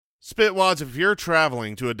Spitwads, if you're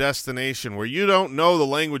traveling to a destination where you don't know the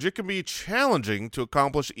language, it can be challenging to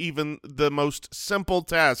accomplish even the most simple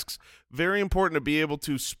tasks. Very important to be able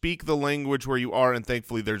to speak the language where you are, and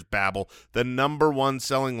thankfully there's Babbel, the #1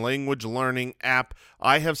 selling language learning app.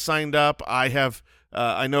 I have signed up. I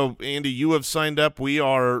know, Andy, you have signed up. We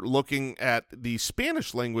are looking at the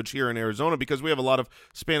Spanish language here in Arizona because we have a lot of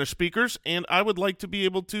Spanish speakers, and I would like to be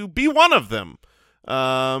able to be one of them.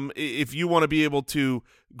 If you want to be able to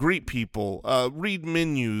greet people, read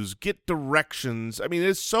menus, get directions. I mean,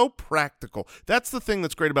 it's so practical. That's the thing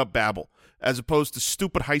that's great about Babbel, as opposed to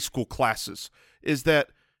stupid high school classes, is that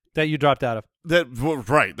you dropped out of. That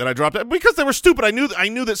I dropped out because they were stupid. I knew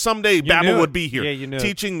that someday Babbel would be here,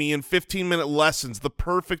 teaching me in 15-minute lessons the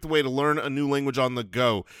perfect way to learn a new language on the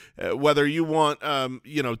go. Whether you want,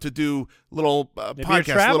 to do little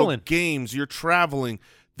podcasts, little games, you're traveling.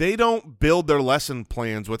 They don't build their lesson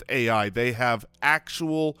plans with AI. They have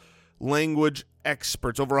actual language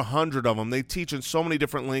experts, over 100 of them. They teach in so many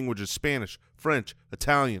different languages: Spanish, French,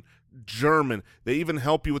 Italian, German. They even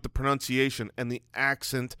help you with the pronunciation and the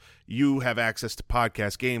accent. You have access to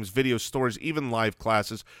podcasts, games, videos, stories, even live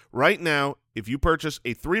classes. Right now, if you purchase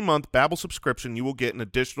a 3-month Babbel subscription, you will get an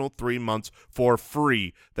additional 3 months for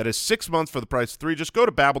free. That is 6 months for the price of 3. Just go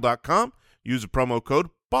to Babbel.com, use the promo code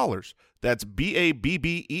BALLERS. That's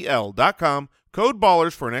BABBEL.com, code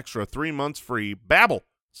BALLERS for an extra 3 months free. Babbel,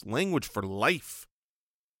 it's language for life.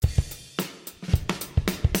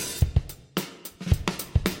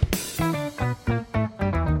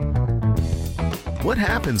 What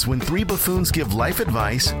happens when 3 buffoons give life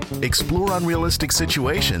advice, explore unrealistic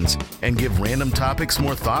situations, and give random topics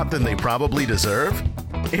more thought than they probably deserve?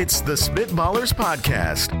 It's the Spitballers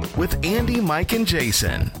Podcast with Andy, Mike, and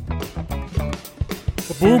Jason.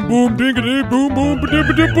 Boom, boom, dinkity, boom, boom,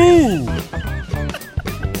 ba-dibba boo.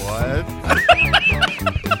 What?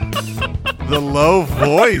 The low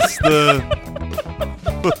voice,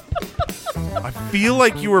 I feel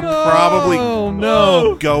like you were probably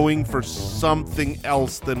going for something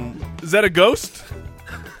else than... Is that a ghost?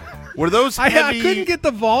 Were those heavy... I couldn't get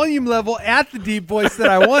the volume level at the deep voice that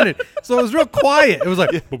I wanted, so it was real quiet. It was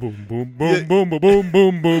like... boom, boom, boom, boom, boom, boom,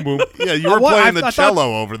 boom, boom, boom. Yeah, you were playing the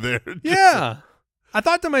cello over there. Yeah. I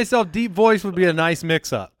thought to myself, deep voice would be a nice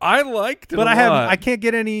mix-up. I liked it but a lot. I can't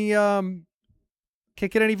get any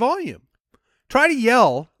volume. Try to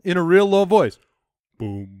yell in a real low voice.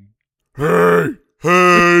 Boom. Hey,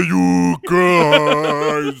 you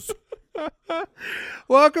guys.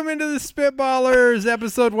 Welcome into the Spitballers,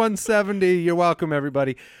 episode 170. You're welcome,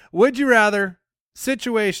 everybody. Would you rather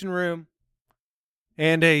Situation Room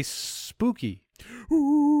and a spooky,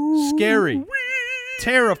 scary,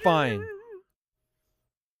 terrifying,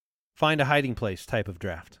 find a hiding place type of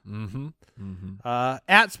draft? Mm-hmm. Mm-hmm.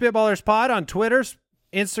 At SpitballersPod on Twitter,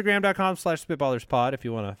 Instagram.com/SpitballersPod if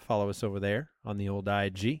you want to follow us over there on the old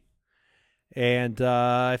IG. And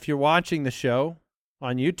if you're watching the show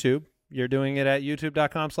on YouTube, you're doing it at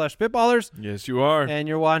youtube.com/Spitballers. Yes, you are. And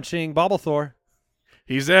you're watching Bobblethor.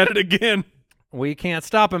 He's at it again. We can't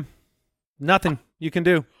stop him. Nothing you can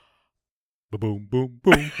do. Boom, boom,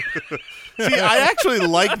 boom. See, I actually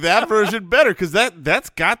like that version better because that's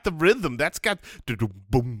got the rhythm. That's got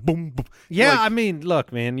boom, boom, boom. Yeah, I mean,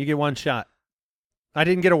 look, man, you get one shot. I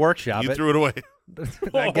didn't get a workshop. You threw it away.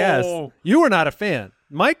 I guess. You were not a fan.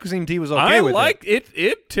 Mike seemed he was okay with it. I liked it.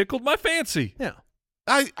 It tickled my fancy. Yeah.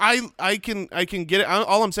 I can get it.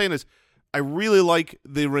 All I'm saying is I really like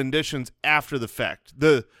the renditions after the fact.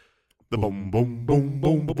 The boom, boom, boom,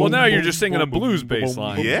 boom, boom. Well, now you're boom, just singing a boom, blues boom, bass boom,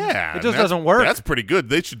 line. boom. Yeah. It just doesn't work. That's pretty good.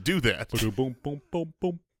 They should do that. Boom, boom, boom,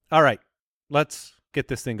 boom. All right. Let's get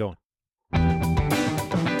this thing going.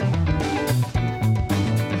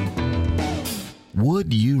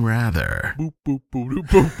 Would you rather? Boop, boop, boop,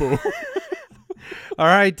 boop, boop. All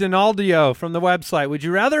right, Donaldio from the website. Would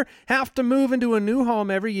you rather have to move into a new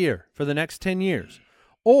home every year for the next 10 years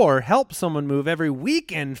or help someone move every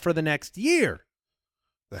weekend for the next year?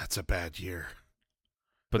 That's a bad year.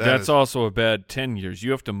 But that's also a bad 10 years.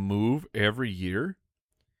 You have to move every year?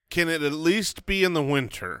 Can it at least be in the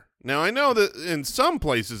winter? Now, I know that in some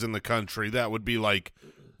places in the country that would be like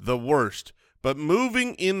the worst, but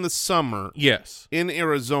moving in the summer in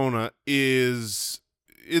Arizona it's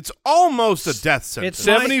almost a death sentence.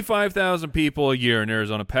 75,000 people a year in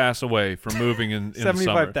Arizona pass away from moving in the summer.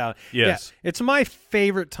 75,000. Yes. Yeah, it's my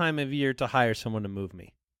favorite time of year to hire someone to move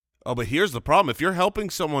me. Oh, but here's the problem. If you're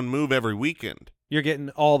helping someone move every weekend, you're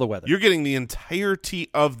getting all the weather. You're getting the entirety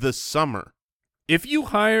of the summer. If you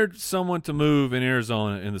hired someone to move in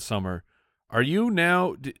Arizona in the summer, are you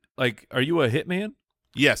now are you a hitman?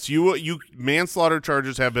 Yes, you manslaughter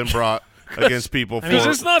charges have been brought against people. Because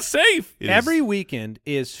it's not safe. Every weekend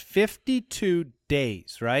is 52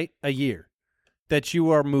 days, right? A year that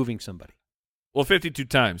you are moving somebody. Well, 52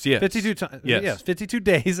 times, yes. 52 times. Yes. Yes, 52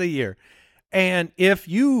 days a year. And if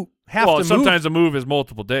you have to move. Sometimes a move is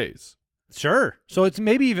multiple days. Sure. So it's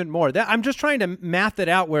maybe even more. I'm just trying to math it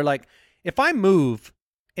out where, like, if I move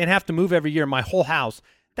and have to move every year my whole house,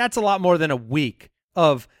 that's a lot more than a week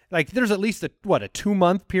of, like, there's at least a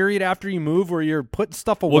 2-month period after you move where you're putting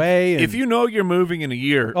stuff away. If you know you're moving in a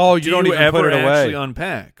year, you don't even ever put it away. Actually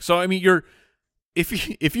unpack. So, I mean,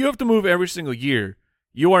 if you have to move every single year,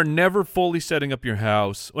 you are never fully setting up your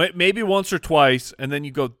house. Maybe once or twice, and then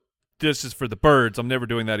you go, this is for the birds. I'm never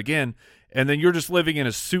doing that again. And then you're just living in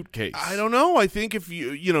a suitcase. I don't know. I think if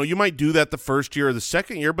you might do that the first year or the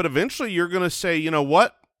second year, but eventually you're going to say, you know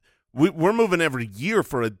what? We're moving every year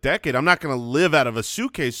for a decade. I'm not going to live out of a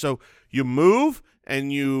suitcase. So you move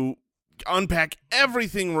and you unpack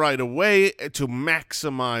everything right away to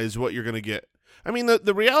maximize what you're going to get. I mean,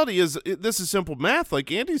 the reality is this is simple math, like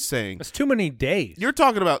Andy's saying. It's too many days. You're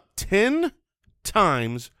talking about 10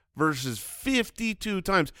 times versus 52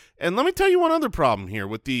 times. And let me tell you one other problem here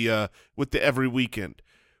with the every weekend.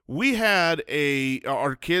 We had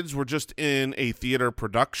our kids were just in a theater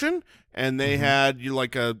production, and they had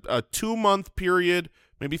like a 2-month period,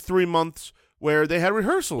 maybe 3 months, where they had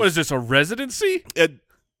rehearsals. What is this, a residency?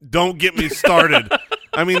 Don't get me started.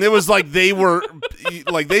 I mean, it was like they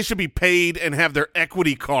should be paid and have their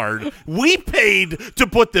equity card. We paid to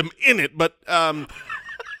put them in it, but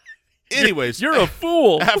anyways, you're a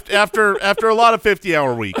fool. After a lot of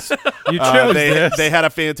 50-hour weeks, you chose this. They had a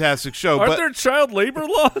fantastic show. Aren't there child labor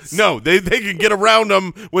laws? No, they can get around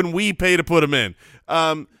them when we pay to put them in.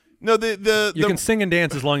 No, you can sing and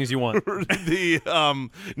dance as long as you want.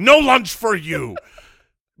 No lunch for you.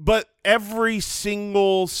 But every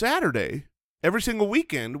single Saturday, every single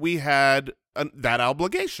weekend, we had that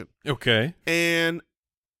obligation. Okay, and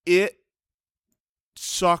it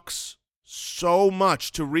sucks so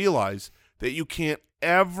much to realize that you can't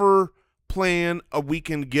ever plan a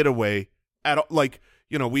weekend getaway at all. Like,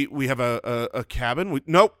 we have a cabin.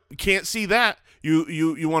 Nope, can't see that.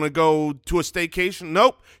 You want to go to a staycation?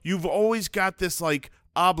 Nope. You've always got this like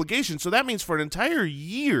obligation. So that means for an entire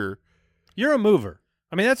year, you're a mover.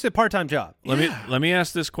 I mean, that's a part-time job. Let me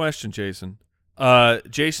ask this question, Jason.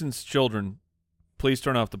 Jason's children, please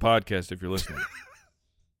turn off the podcast if you're listening.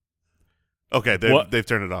 Okay, they've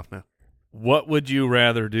turned it off now. What would you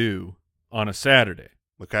rather do on a Saturday?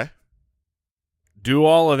 Okay. Do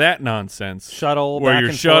all of that nonsense. Shuttle, where back you're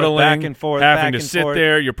and shuttling, forth, back and forth, having back to and sit forth.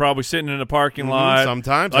 there. You're probably sitting in a parking lot.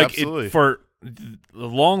 Sometimes, absolutely. For a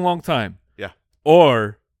long, long time. Yeah.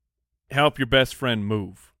 Or help your best friend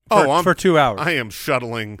move. For 2 hours. I am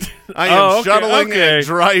shuttling. I am shuttling and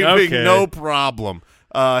driving, no problem.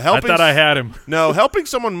 I thought I had him. No, helping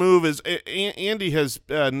someone move is Andy has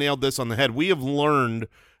nailed this on the head. We have learned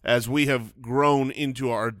as we have grown into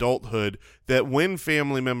our adulthood that when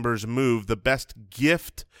family members move, the best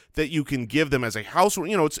gift that you can give them as a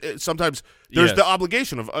housewarming, it's sometimes there's the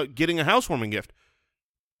obligation of getting a housewarming gift.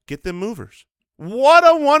 Get them movers. What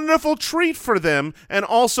a wonderful treat for them, and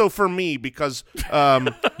also for me, because you'll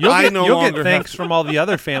get thanks from all the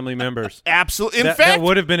other family members. Absolutely. In fact, that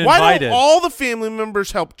would have been invited. Why don't all the family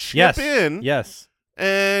members help chip in? Yes.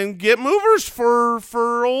 And get movers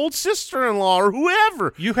for old sister-in-law or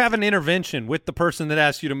whoever. You have an intervention with the person that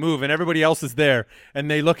asked you to move, and everybody else is there, and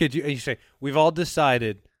they look at you and you say, "We've all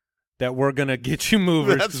decided that we're going to get you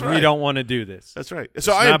movers because we don't want to do this." That's right.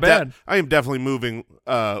 So I am definitely moving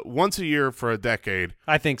once a year for a decade.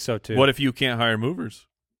 I think so too. What if you can't hire movers?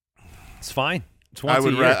 It's fine. It's once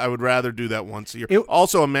a year. I would rather do that once a year.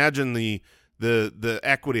 Also, imagine the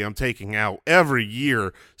equity I'm taking out every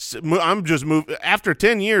year. I'm just moving. After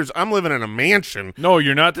 10 years, I'm living in a mansion. No,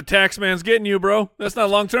 you're not. The tax man's getting you, bro. That's not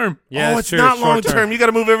long term. Yeah, it's not long term. You got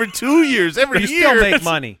to move every 2 years. Every year, you still make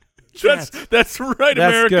money. That's right, that's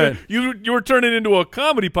America. Good. You were turning into a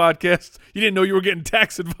comedy podcast. You didn't know you were getting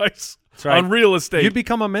tax advice on real estate. You'd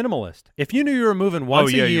become a minimalist if you knew you were moving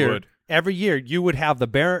once a year. You would. Every year, you would have the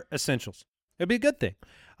bare essentials. It'd be a good thing.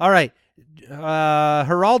 All right,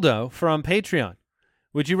 Geraldo from Patreon.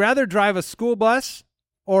 Would you rather drive a school bus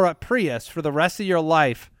or a Prius for the rest of your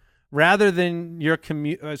life, rather than your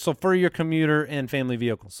for your commuter and family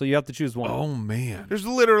vehicles? So you have to choose one. Oh man, there's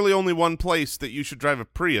literally only one place that you should drive a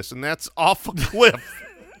Prius, and that's off a cliff.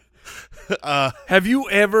 Have you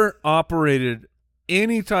ever operated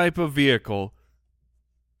any type of vehicle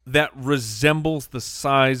that resembles the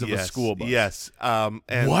size of a school bus? Yes. And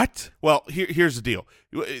what? Well, here's the deal.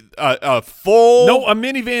 A full... No, a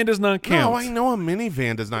minivan does not count. No, I know a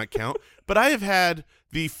minivan does not count, but I have had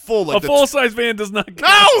The full, like a full-size van does not count.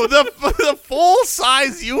 No, the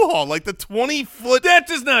full-size U-Haul, like the 20-foot. That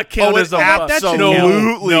does not count as a bus.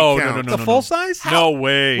 Absolutely no. counts. The full size? No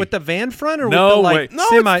way. With the van front or No with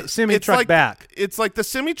the semi truck like, back? It's like the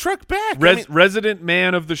semi-truck back. Resident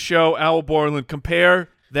man of the show, Al Borland, compare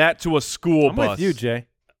that to a school I'm bus. with you, Jay.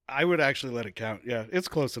 I would actually let it count. Yeah, it's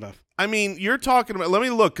close enough. I mean, you're talking about. Let me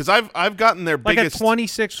look because I've gotten their like biggest. A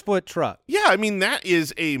 26-foot truck. Yeah, I mean that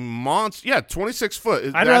is a monster. Yeah, 26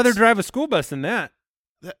 foot. I'd rather drive a school bus than that.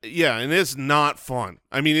 Yeah, and it's not fun.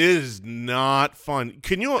 I mean, it is not fun.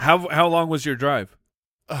 Can you? How long was your drive?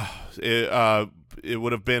 It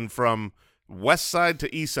would have been from west side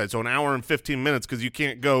to east side, so an hour and 15 minutes because you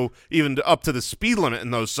can't go even up to the speed limit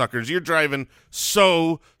in those suckers. You're driving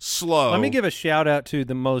so slow. Let me give a shout out to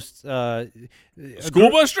the most school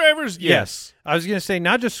bus drivers. Yes, I was going to say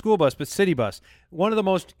not just school bus but city bus. One of the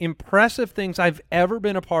most impressive things I've ever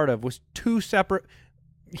been a part of was two separate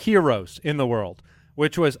heroes in the world,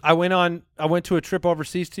 which was I went to a trip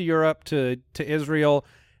overseas to Europe to Israel,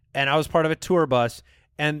 and I was part of a tour bus,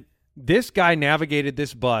 and this guy navigated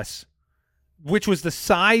this bus, which was the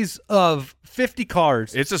size of 50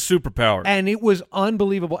 cars. It's a superpower. And it was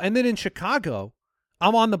unbelievable. And then in Chicago,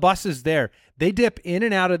 I'm on the buses there. They dip in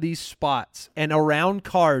and out of these spots and around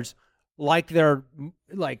cars like they're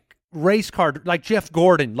like race car, like Jeff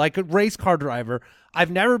Gordon, like a race car driver.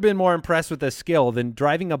 I've never been more impressed with a skill than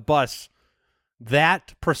driving a bus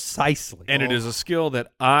that precisely. And it is a skill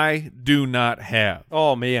that I do not have.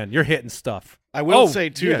 Oh, man, you're hitting stuff. I will say,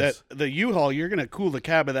 too, that the U-Haul, you're going to cool the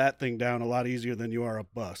cab of that thing down a lot easier than you are a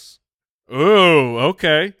bus. Oh,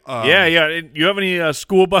 okay. Yeah. You have any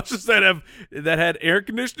school buses that had air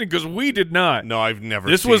conditioning? Because we did not. No, I've never.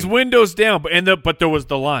 This was windows down, but there was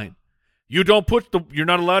the line. You're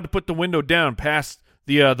not allowed to put the window down past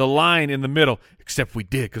the line in the middle, except we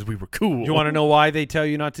did because we were cool. You want to know why they tell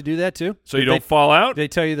you not to do that too? So you don't fall out? They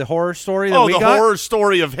tell you the horror story that we got? Oh, the horror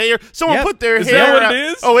story of hair. Someone put their hair. Is that what it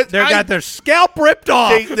is? Oh, they got their scalp ripped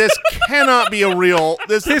off. This cannot be a real.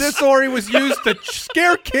 This story was used to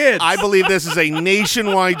scare kids. I believe this is a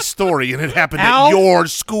nationwide story, and it happened at your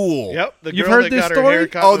school. Yep. The girl You've heard that this got story? Her hair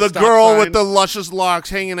cut Oh, the girl sign. with the luscious locks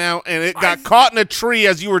hanging out, and it got caught in a tree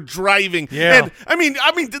as you were driving. Yeah. And I mean,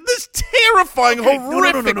 this terrifying,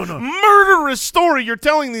 horrific, murderous story you're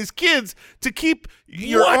telling these kids to keep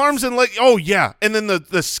your arms and legs. Oh yeah, and then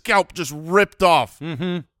the scalp just ripped off.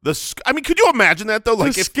 Mm-hmm. I mean, could you imagine that though?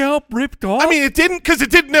 Like the scalp ripped off. I mean, it didn't because it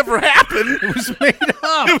did never happen. It was made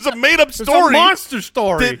up. It was a made up story. It was a monster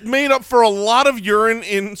story. That made up for a lot of urine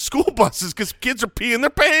in school buses because kids are peeing their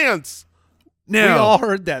pants. Now, we all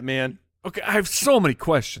heard that, man. Okay, I have so many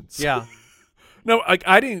questions. Yeah. No,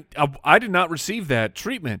 I did not receive that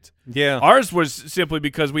treatment. Yeah. Ours was simply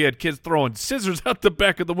because we had kids throwing scissors out the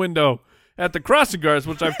back of the window at the crossing guards,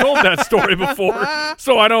 which I've told that story before,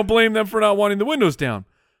 so I don't blame them for not wanting the windows down.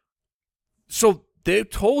 So they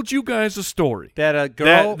told you guys a story that a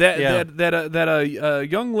girl that a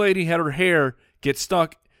young lady had her hair get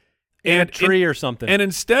stuck in a tree or something, and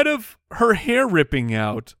instead of her hair ripping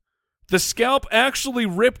out, the scalp actually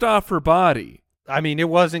ripped off her body. I mean, it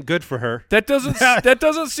wasn't good for her. That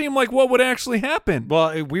doesn't seem like what would actually happen.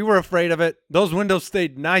 Well, we were afraid of it. Those windows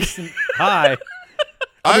stayed nice and high.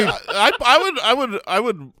 I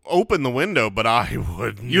would open the window, but I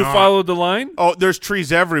would You not. Followed the line? Oh, there's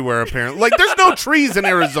trees everywhere, apparently. Like, there's no trees in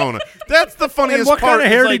Arizona. That's the funniest part. What kind of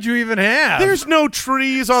hair like, did you even have? There's no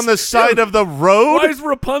trees on the side of the road. Why is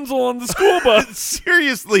Rapunzel on the school bus?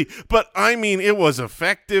 Seriously. But, I mean, it was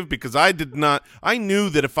effective because I knew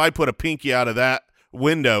that if I put a pinky out of that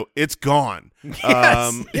window, it's gone.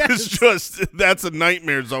 Yes. It's just, that's a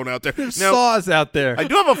nightmare zone out there. There's now, saws out there. I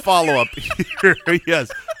do have a follow-up here. Yes,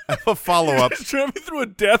 I have a follow-up. Driving through a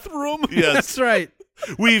death room? Yes. That's right.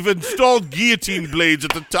 We've installed guillotine blades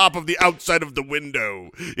at the top of the outside of the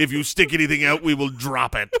window. If you stick anything out, we will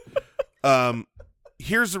drop it.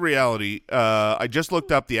 Here's the reality. I just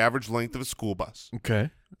looked up the average length of a school bus.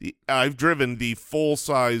 Okay. I've driven the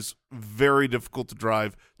full-size, very difficult to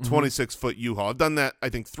drive 26-foot U-Haul. I've done that, I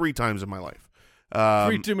think, 3 times in my life.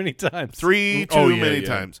 3 too many times. 3 too many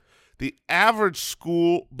times. The average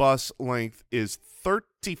school bus length is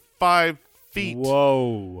 35 feet.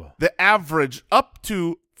 Whoa. The average up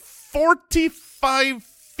to 45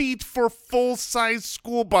 feet for full-size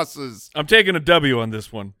school buses. I'm taking a W on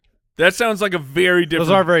this one. That sounds like a very different.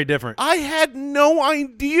 Those are very different. I had no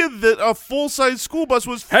idea that a full-size school bus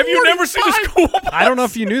was 45. Have you never seen a school bus? I don't know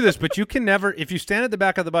if you knew this, but you can never, if you stand at the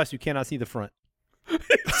back of the bus, you cannot see the front.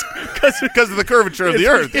 Because of the curvature of the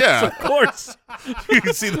earth, yes, yeah. Of course. You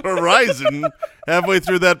can see the horizon halfway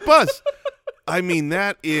through that bus. I mean,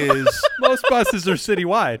 that is Most buses are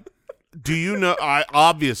citywide. Do you know? I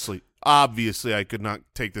obviously, I could not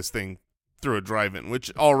take this thing through a drive-in,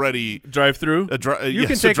 which already drive-through. You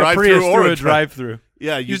can take a Prius through a drive-through.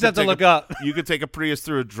 Yeah, you just have to look up. You could take a Prius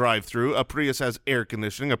through a drive-through. A Prius has air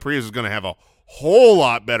conditioning. A Prius is going to have a whole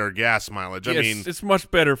lot better gas mileage. I mean, it's much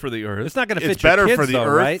better for the Earth. It's not going to fit it's better your kids, for the though,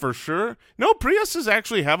 Earth right? for sure. No, Priuses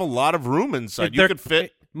actually have a lot of room inside. You could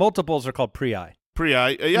fit multiples are called Prii. Yeah,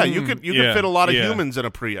 you could fit a lot of humans in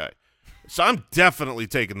a Prii. So I'm definitely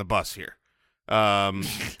taking the bus here,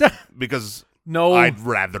 because I'd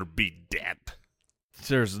rather be dead.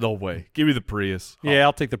 There's no way. Give me the Prius. Yeah,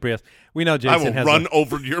 I'll take the Prius. We know Jason I will run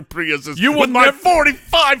over your Priuses you with my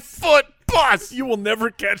 45-foot bus. You will never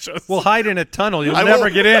catch us. We'll hide in a tunnel. You'll never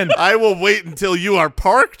get in. I will wait until you are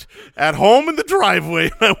parked at home in the driveway,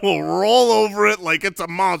 and I will roll over it like it's a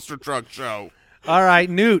monster truck show. All right,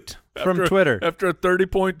 Newt from Twitter. After a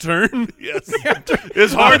 30-point turn? Yes.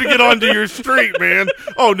 It's hard to get onto your street, man.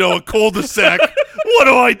 Oh, no, a cul-de-sac. What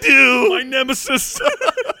do I do? My nemesis.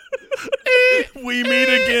 We meet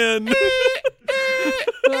again.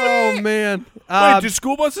 Oh, man. Wait, do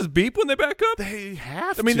school buses beep when they back up? They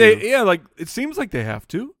have to. I mean, it seems like they have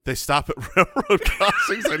to. They stop at railroad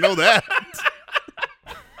crossings. I know that.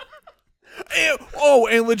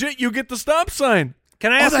 And legit, you get the stop sign.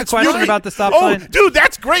 Can I ask a question about the stop sign? Dude,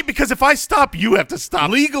 that's great because if I stop, you have to stop.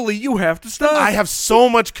 Legally, you have to stop. I have so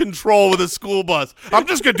much control with a school bus. I'm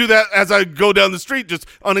just going to do that as I go down the street, just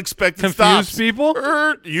unexpected Confuse stops. people?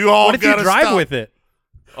 You all what if you drive stop. with it?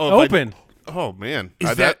 Oh, open. Man.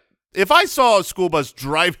 Is that if I saw a school bus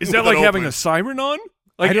driving Is that like having a siren on?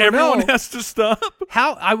 Like everyone has to stop?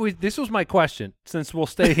 This was my question, since we'll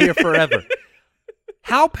stay here forever.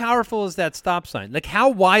 How powerful is that stop sign? Like, how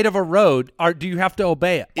wide of a road do you have to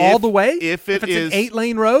obey it? All the way? If it's an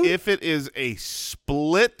 8-lane road? If it is a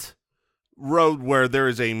split road where there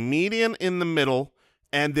is a median in the middle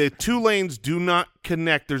and the two lanes do not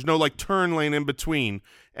connect, there's no like turn lane in between,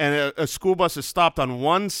 and a school bus is stopped on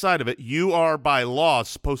one side of it, you are by law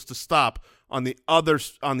supposed to stop on the other.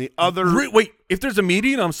 Wait, if there's a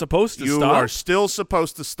median, I'm supposed to stop? You are still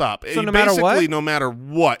supposed to stop. So no matter what? No matter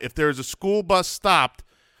what, if there's a school bus stopped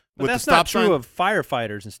but with that's the stop not true sign, of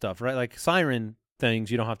firefighters and stuff, right? Like siren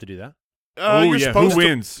things, you don't have to do that. you're supposed who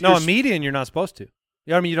wins? No, a median, you're not supposed to.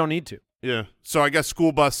 I mean, you don't need to. Yeah. So I guess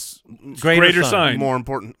school bus Greater sign. more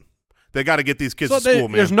important. They got to get these kids So to school,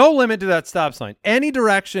 man. There's no limit to that stop sign. Any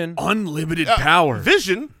direction. Unlimited power.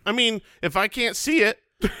 Vision. I mean, if I can't see it,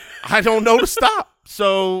 I don't know to stop.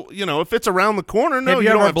 So, if it's around the corner, no, Have you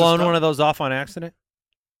don't ever have to blown stop. one of those off on accident?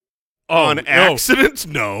 On accident?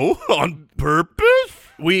 No. On purpose?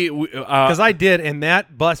 Because I did, and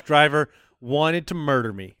that bus driver wanted to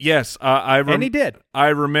murder me. Yes, and he did. I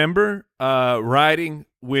remember riding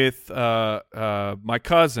with my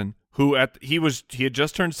cousin, who he had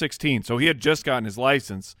just turned 16, so he had just gotten his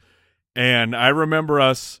license, and I remember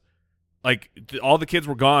us all the kids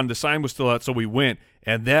were gone, the sign was still out, so we went,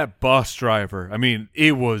 and that bus driver, I mean,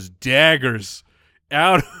 it was daggers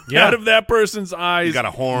out of that person's eyes. You got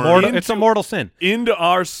a horn. It's a mortal sin. Into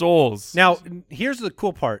our souls. Now, here's the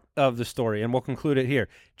cool part of the story, and we'll conclude it here.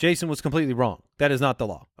 Jason was completely wrong. That is not the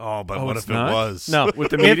law. Oh, but Oh, what it's if it not? was? No.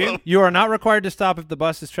 With the median? You are not required to stop if the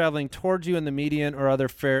bus is traveling towards you and the median or other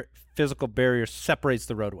physical barrier separates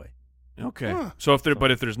the roadway. Okay. Huh. So if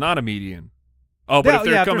there's not a median. Oh, but if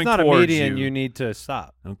they're if coming there's not towards a median, you. you need to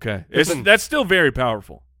stop. Okay. That's still very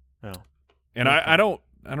powerful. No. And I don't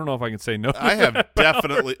know if I can say no. I have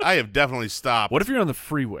definitely stopped. What if you're on the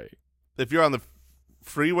freeway? If you're on the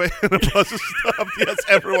freeway and a bus is stopped, yes,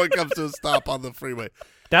 everyone comes to a stop on the freeway.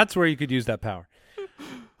 That's where you could use that power.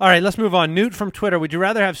 All right, let's move on. Newt from Twitter, would you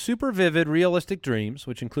rather have super vivid, realistic dreams,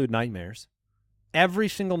 which include nightmares, every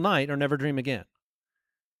single night or never dream again?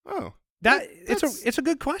 Oh. It's a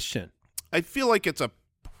good question. I feel like it's a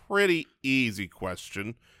pretty easy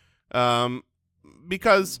question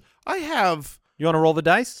because I have – you want to roll the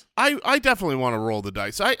dice? I definitely want to roll the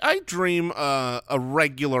dice. I dream a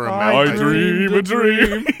regular amount. I dream a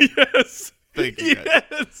dream. Yes. Thank you, guys.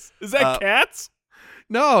 Yes. Is that Cats?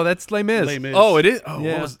 No, that's Les Mis. Les Mis. Oh, it is? Oh,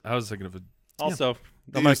 Yeah. I was thinking of it. Also,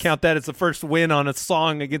 I'm going to count that as the first win on a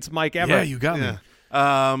song against Mike ever. Yeah, you got me. Yeah.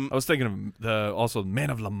 I was thinking of also Man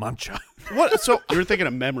of La Mancha. What? So You were thinking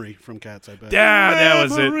of Memory from Cats, I bet. Yeah, that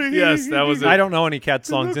was it. Yes, that was it. I don't know any Cat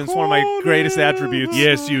songs, and it's one of my greatest attributes.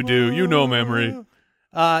 Yes, you do. You know memory.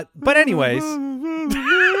 But anyways,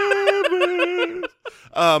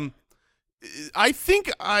 I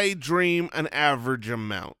think I dream an average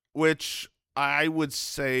amount, which I would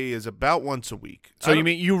say is about once a week. So you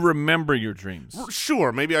mean you remember your dreams?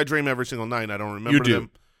 Sure, maybe I dream every single night. I don't remember You do.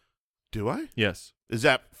 them. Do I? Yes. Is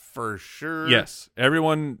that for sure? Yes.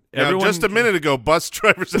 Everyone. Just a minute ago, bus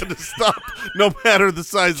drivers had to stop no matter the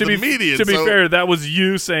size of the median. To be fair, that was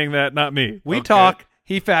you saying that, not me. We talk.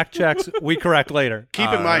 He fact checks. We correct later. Keep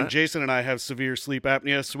in mind, Jason and I have severe sleep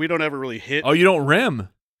apnea, so we don't ever really hit. Oh, you don't REM?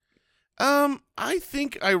 I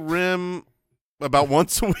think I REM about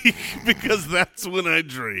once a week because that's when I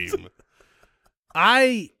dream.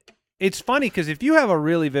 It's funny because if you have a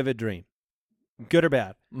really vivid dream, good or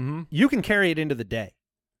bad, you can carry it into the day.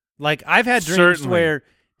 Like I've had dreams where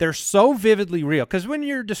they're so vividly real. Because when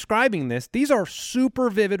you're describing this, these are super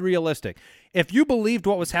vivid, realistic. If you believed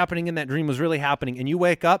what was happening in that dream was really happening and you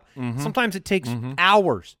wake up, sometimes it takes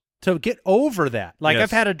hours to get over that. Like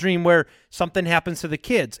I've had a dream where something happens to the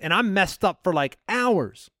kids and I'm messed up for like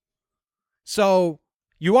hours. So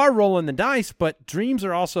you are rolling the dice, but dreams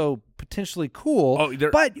are also potentially cool.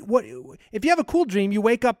 But if you have a cool dream, you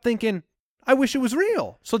wake up thinking, I wish it was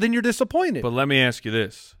real. So then you're disappointed. But let me ask you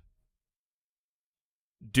this.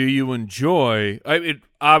 Do you enjoy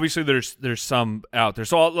obviously there's some out there.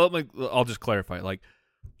 So I'll just clarify. Like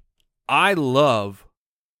I love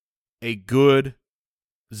a good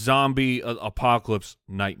zombie apocalypse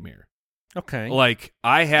nightmare. Okay. Like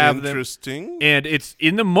I have Interesting. And it's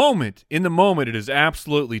in the moment it is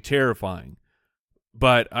absolutely terrifying.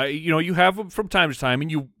 But you have them from time to time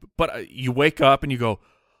and you wake up and you go,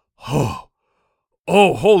 "Oh,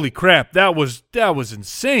 holy crap, that was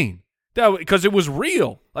insane." Because it was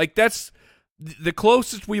real. Like that's the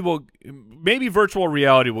closest we will. Maybe virtual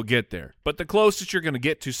reality will get there, but the closest you're going to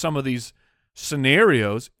get to some of these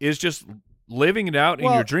scenarios is just living it out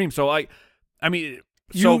in your dream. So I mean,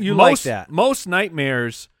 so you most, like that. Most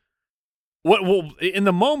nightmares, in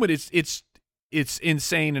the moment it's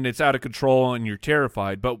insane and it's out of control and you're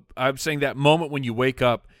terrified. But I'm saying that moment when you wake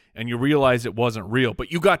up and you realize it wasn't real,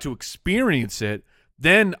 but you got to experience it.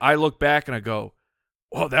 Then I look back and I go,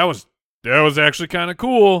 "Oh, that was actually kind of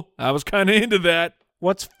cool. I was kind of into that."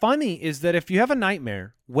 What's funny is that if you have a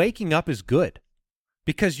nightmare, waking up is good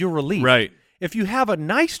because you're relieved. Right. If you have a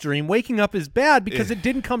nice dream, waking up is bad because it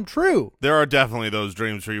didn't come true. There are definitely those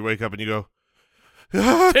dreams where you wake up and you go,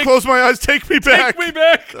 close my eyes, take me back. Take me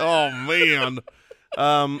back. Oh, man.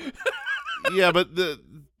 Yeah, but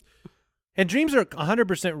And dreams are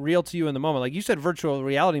 100% real to you in the moment. Like you said, virtual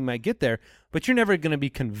reality might get there, but you're never going to be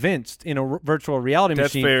convinced in a virtual reality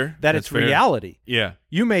machine that it's reality. Yeah.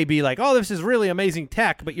 You may be like, oh, this is really amazing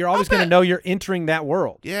tech, but you're always going to know you're entering that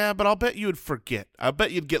world. Yeah, but I'll bet you would forget. I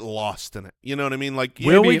bet you'd get lost in it. You know what I mean? Like,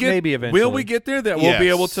 maybe eventually. Will we get there? That we'll be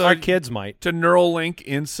able to. Our kids might. To neural link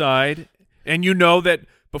inside, and you know that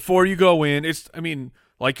before you go in,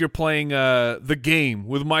 like you're playing the game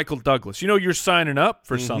with Michael Douglas. You know you're signing up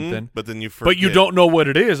for something, but then you forget. But you don't know what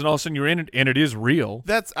it is, and all of a sudden you're in it, and it is real.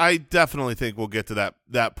 I definitely think we'll get to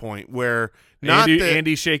that point where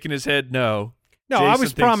Andy's shaking his head no. No, Jason I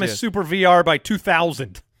was promised Super VR by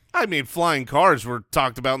 2000. I mean, flying cars were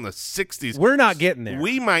talked about in the 60s. We're not getting there.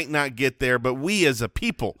 We might not get there, but we as a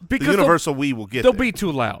people, because the universal we will get they'll there. They'll be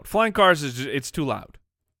too loud. Flying cars, it's too loud.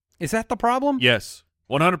 Is that the problem? Yes,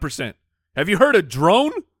 100%. Have you heard a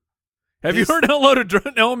drone? Have you heard how loud a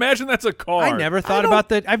drone? Now imagine that's a car. I never thought about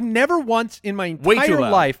that. I've never once in my entire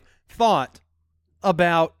life thought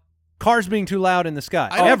about cars being too loud in the sky.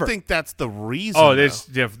 I don't think that's the reason. Oh, that's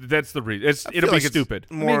the reason. It'll be stupid.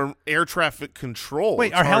 More air traffic control.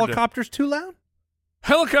 Wait, are helicopters too loud?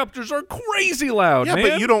 Helicopters are crazy loud, man. Yeah,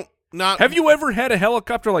 but you don't not. Have you ever had a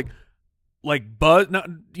helicopter like buzz? Not,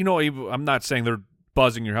 I'm not saying they're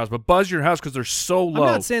buzzing your house, but buzz your house because they're so low.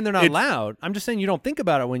 I'm not saying they're not loud. I'm just saying you don't think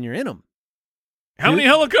about it when you're in them. How many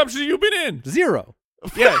helicopters have you been in? 0.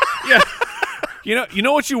 Yeah. You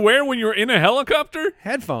know what you wear when you're in a helicopter?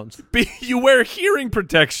 Headphones. You wear hearing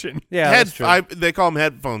protection. Yeah, that's true. They call them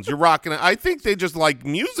headphones. You're rocking it. I think they just like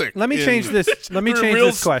music. Let me change this. Let me change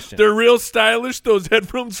this question. They're real stylish. Those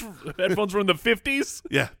headphones from the 50s.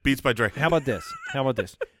 Yeah, Beats by Dre. How about this?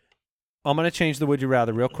 I'm going to change the would you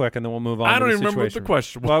rather real quick, and then we'll move on. I don't to even remember what the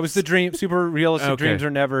question was. Well, it was the dream. Super realistic dreams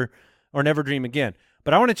are never dream again.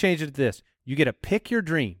 But I want to change it to this. You get to pick your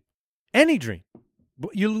dream, any dream.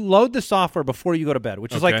 You load the software before you go to bed,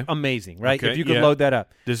 which is like amazing, right? Okay, if you could load that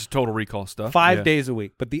up. This is Total Recall stuff. 5 days a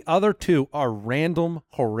week. But the other 2 are random,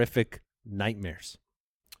 horrific nightmares.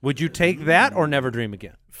 Would you take that or never dream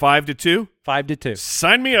again? 5 to 2? 5 to 2.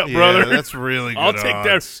 Sign me up, brother. That's really good.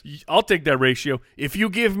 I'll take that ratio. If you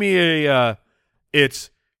give me it's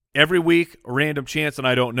every week a random chance and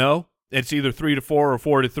I don't know, it's either 3 to 4 or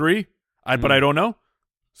 4 to 3, but I don't know.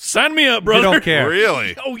 Sign me up, brother. You don't care.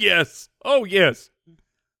 Really? Oh, yes.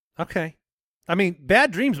 Okay. I mean,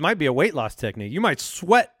 bad dreams might be a weight loss technique. You might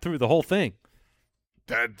sweat through the whole thing.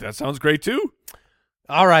 That sounds great too.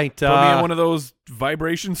 All right. Put me in one of those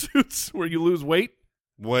vibration suits where you lose weight.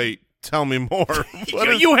 Wait, tell me more.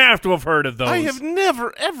 You have to have heard of those. I have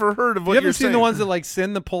never, ever heard of what you're saying. Seen the ones that like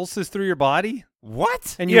send the pulses through your body?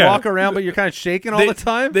 What? And you walk around, but you're kind of shaking all the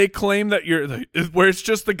time? They claim that where it's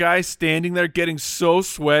just the guy standing there getting so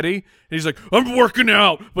sweaty, and he's like, I'm working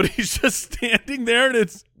out, but he's just standing there, and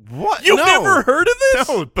it's, what? You've never heard of this?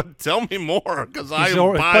 No, but tell me more, because I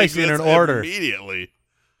am buying this in an order immediately.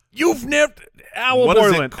 You've never, what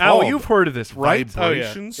is it called? You've heard of this, right?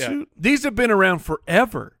 Vibration suit? Yeah. These have been around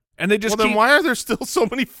forever, and they just then why are there still so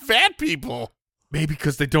many fat people? Maybe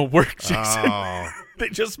because they don't work, Jason. Oh. They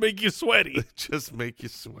just make you sweaty. They just make you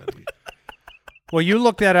sweaty. Well, you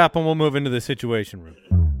look that up, and we'll move into the Situation Room.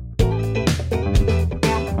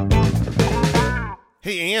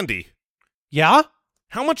 Hey, Andy. Yeah?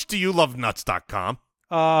 How much do you love Nuts.com?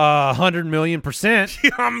 100,000,000%.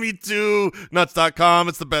 Yeah, me too. Nuts.com.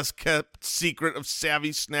 It's the best kept secret of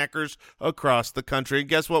savvy snackers across the country. And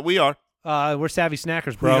guess what we are? We're savvy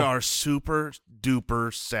snackers, bro. We are super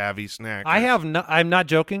duper savvy snackers. I'm not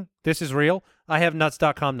joking. This is real. I have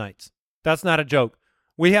Nuts.com nights. That's not a joke.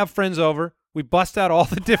 We have friends over. We bust out all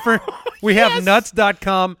the different. We have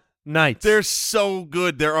Nuts.com nights. They're so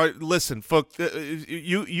good. There are. Listen, folks.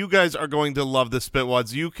 You guys are going to love the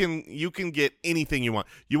Spitwads. You can get anything you want.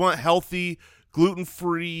 You want healthy,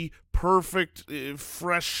 gluten-free, perfect,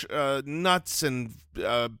 fresh nuts and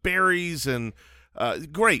berries and.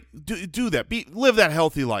 Great. Do that. Live that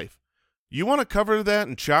healthy life. You want to cover that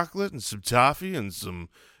in chocolate and some toffee and some,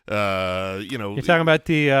 You're talking about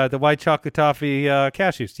the white chocolate toffee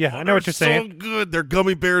cashews. Yeah, I know what you're saying. So good. Their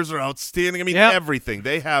gummy bears are outstanding. I mean, everything.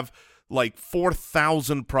 They have like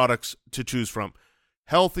 4,000 products to choose from.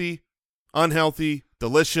 Healthy, unhealthy,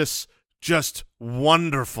 delicious, just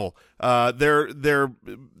wonderful. Their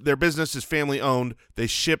business is family owned. They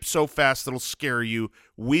ship so fast it'll scare you.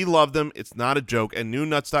 We love them. It's not a joke. And new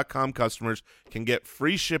Nuts.com customers can get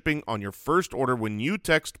free shipping on your first order when you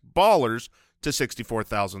text BALLERS to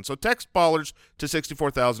 64,000. So text BALLERS to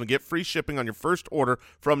 64,000 to get free shipping on your first order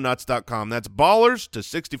from Nuts.com. That's BALLERS to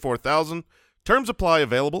 64,000. Terms apply.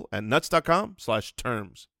 Available at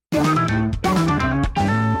Nuts.com/terms.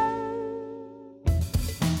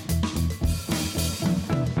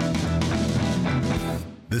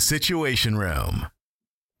 The Situation Room.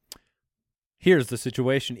 Here's the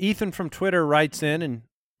situation. Ethan from Twitter writes in, and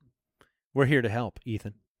we're here to help,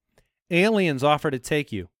 Ethan. Aliens offer to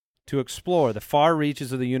take you to explore the far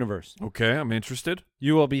reaches of the universe. Okay, I'm interested.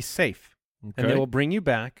 You will be safe, and they will bring you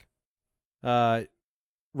back, right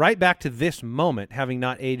back to this moment, having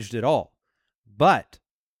not aged at all. But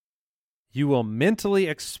you will mentally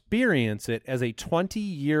experience it as a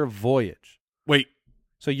 20-year voyage. Wait.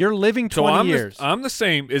 So you're living 20 years. I'm the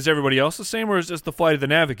same. Is everybody else the same, or is this the Flight of the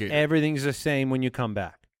Navigator? Everything's the same when you come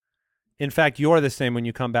back. In fact, you're the same when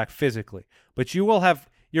you come back physically. But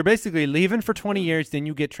you're basically leaving for 20 years, then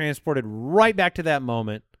you get transported right back to that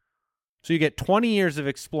moment. So you get 20 years of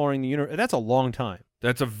exploring the universe. That's a long time.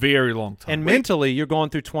 That's a very long time. And mentally, you're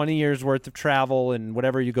going through 20 years worth of travel and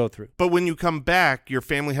whatever you go through. But when you come back, your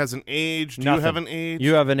family hasn't aged. Nothing. You haven't aged.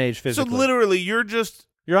 You haven't aged physically. So literally, you're just...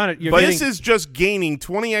 You're on it. This is just gaining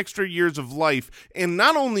 20 extra years of life, and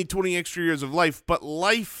not only 20 extra years of life, but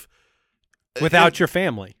life without your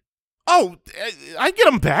family. Oh, I get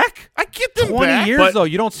them back. I get them 20 back. years though.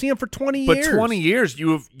 You don't see them for 20 years. But 20 years,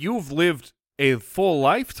 you've lived a full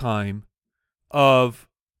lifetime of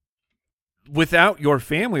without your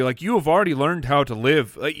family. Like, you have already learned how to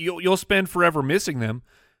live. Like, you'll spend forever missing them,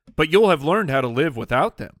 but you'll have learned how to live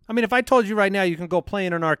without them. I mean, if I told you right now you can go play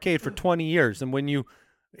in an arcade for 20 years, and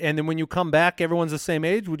then when you come back, everyone's the same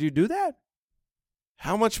age, would you do that?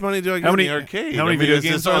 How much money do I get in the arcade? How many video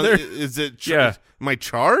games are there? Is it? Am I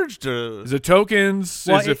charged? Is it tokens?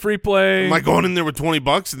 Is it free play? Am I going in there with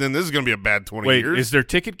 $20 and then this is going to be a bad 20 years? Wait, is there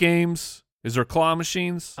ticket games? Is there claw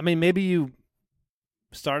machines? I mean, maybe you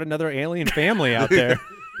start another alien family out there.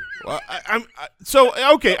 Well,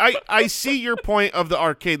 I see your point of the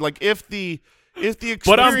arcade. Like, if the experience,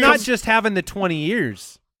 but I'm not just having the 20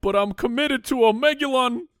 years. But I'm committed to a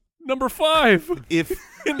Megulon number 5 in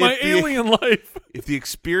my alien life. If the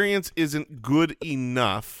experience isn't good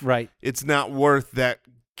enough, right, it's not worth that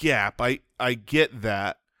gap. I get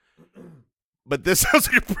that. But this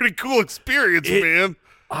sounds like a pretty cool experience, man.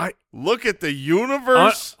 Look at the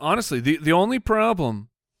universe. Honestly, the only problem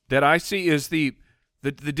that I see is the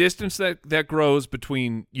distance that grows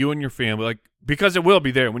between you and your family. Like, because it will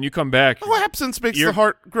be there when you come back. Oh, absence makes the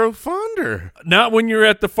heart grow fonder. Not when you're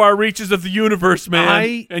at the far reaches of the universe,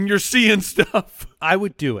 man, and you're seeing stuff. I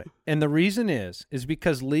would do it. And the reason is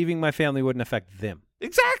because leaving my family wouldn't affect them.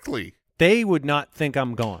 Exactly. They would not think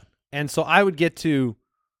I'm gone. And so I would get to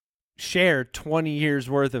share 20 years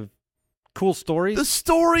worth of cool stories. The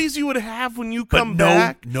stories you would have when you come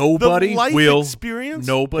back. Nobody the life will. experience.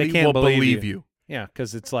 Nobody They can't will believe you. Yeah,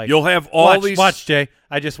 because it's like You'll have all watch, these. Watch, Jay.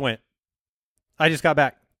 I just got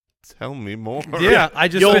back. Tell me more. Yeah, I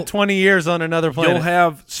just spent 20 years on another planet. You'll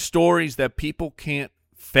have stories that people can't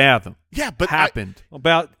fathom. Yeah, but happened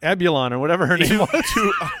about Ebulon or whatever her name was.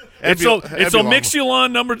 It's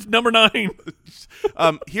Omixulon number 9.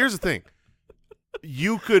 Here's the thing.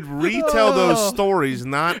 You could retell those stories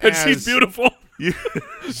not and as... she's beautiful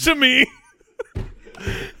to me.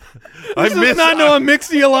 I miss not know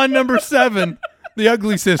Omixulon number 7, the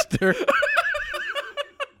ugly sister.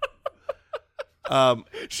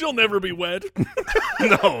 She'll never be wed.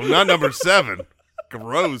 No, not number 7.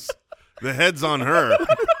 Gross. The head's on her.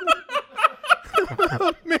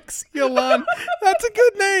 Omixulon. That's a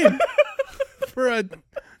good name for an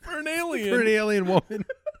alien woman.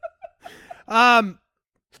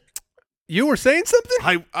 You were saying something?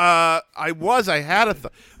 I had a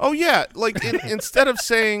thought. Oh yeah, like instead of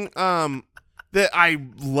saying that I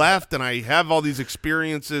left and I have all these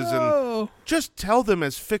experiences and just tell them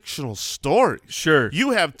as fictional stories. Sure.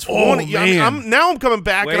 You have 20. I'm coming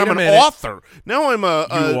back and I'm an author. Now I'm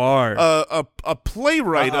a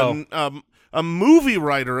playwright, a movie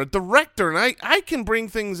writer, a director, and I can bring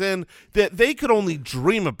things in that they could only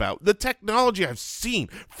dream about. The technology I've seen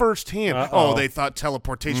firsthand. Oh, they thought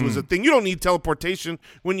teleportation was a thing. You don't need teleportation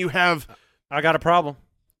when you have... I got a problem.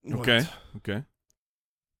 Okay.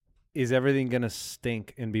 Is everything going to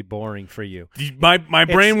stink and be boring for you? My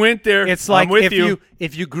brain went there. It's like I'm with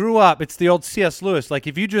if you grew up, it's the old C.S. Lewis, like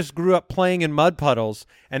if you just grew up playing in mud puddles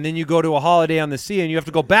and then you go to a holiday on the sea and you have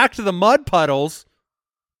to go back to the mud puddles,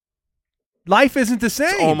 life isn't the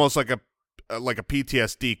same. It's almost like a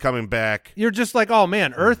PTSD coming back. You're just like, oh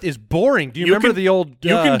man, Earth is boring. Do you remember the old...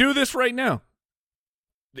 You can do this right now.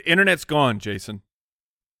 The internet's gone, Jason.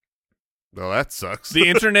 Well, that sucks. The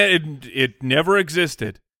internet, it never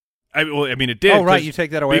existed. I mean, it did. Oh, right. You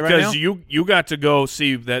take that away right now? Because you got to go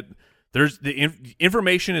see that there's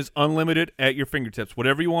information is unlimited at your fingertips.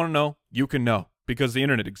 Whatever you want to know, you can know because the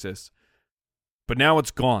internet exists. But now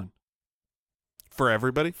it's gone. For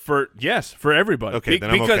everybody? Yes, for everybody. Okay,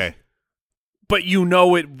 then I'm okay. But you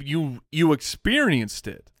know it. You experienced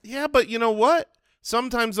it. Yeah, but you know what?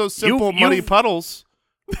 Sometimes those simple muddy puddles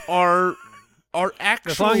are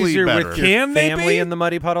actually as long as you're better. with your family in the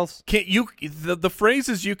muddy puddles. Can't you? The phrase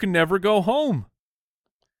is you can never go home.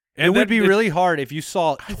 And it would be really hard if you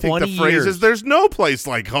saw 20 I think the phrase years. is there's no place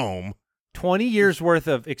like home. 20 years worth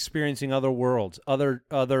of experiencing other worlds, other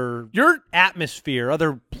your atmosphere,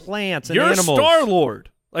 other plants and you're animals. You're Star-Lord.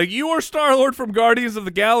 Like you are Star-Lord from Guardians of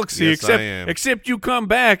the Galaxy, yes, I am. Except you come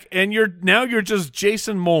back and you're just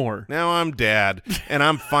Jason Moore. Now I'm Dad, and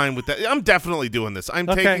I'm fine with that. I'm definitely doing this. I'm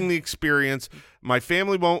taking the experience. My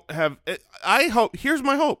family won't have. I hope. Here's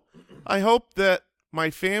my hope. I hope that my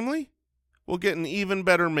family will get an even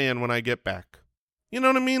better man when I get back. You know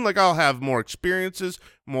what I mean? Like I'll have more experiences,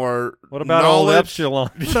 more. What about knowledge. old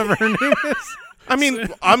Epsilon? Whatever her name is. I mean,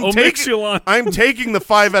 I'm taking the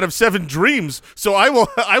 5 out of 7 dreams, so I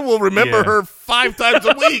will remember her 5 times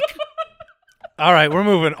a week. All right, we're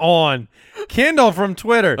moving on. Kendall from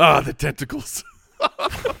Twitter. The tentacles.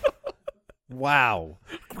 Wow.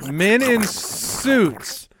 Men in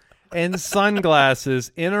suits and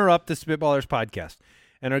sunglasses interrupt the Spitballers podcast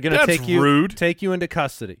and are going to take you into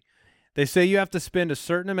custody. They say you have to spend a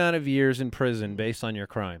certain amount of years in prison based on your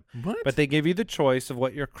crime. What? But they give you the choice of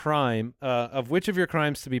what your crime, of which of your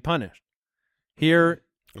crimes to be punished. Here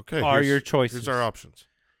are your choices. Here's our options.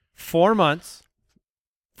 4 months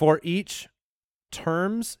for each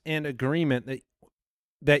terms and agreement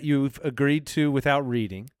that you've agreed to without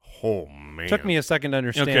reading. Oh, man. Took me a second to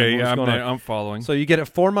understand what's going on. I'm following. So you get a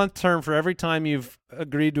 4-month term for every time you've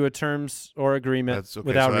agreed to a terms or agreement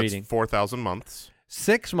without reading. 4,000 months.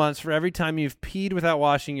 6 months for every time you've peed without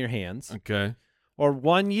washing your hands. Okay. Or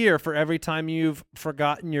 1 year for every time you've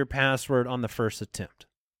forgotten your password on the first attempt.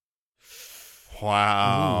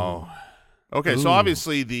 Wow. Ooh. Okay, so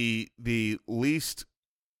obviously the least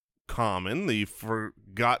common, the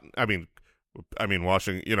forgotten. I mean,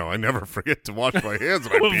 washing. I never forget to wash my hands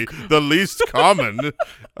when I pee. The least common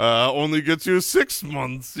only gets you 6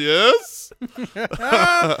 months. Yes.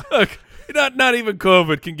 Look. Not even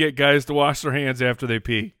COVID can get guys to wash their hands after they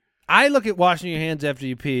pee. I look at washing your hands after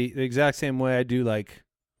you pee the exact same way I do like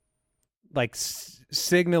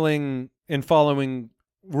signaling and following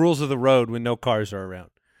rules of the road when no cars are around.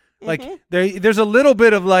 Like there's a little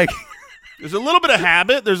bit of like There's a little bit of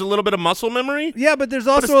habit. There's a little bit of muscle memory. Yeah, but there's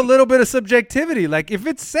also a little bit of subjectivity. Like if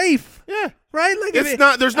it's safe, right? Like it's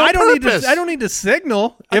not. There's no purpose. I don't need to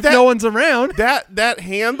signal if no one's around. That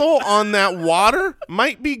handle on that water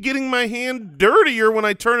might be getting my hand dirtier when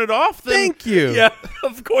I turn it off. Thank you. Yeah,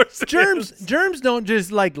 of course. Germs don't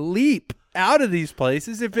just like leap out of these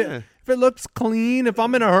places. If it looks clean, if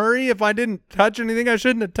I'm in a hurry, if I didn't touch anything I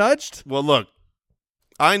shouldn't have touched. Well, look,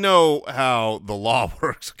 I know how the law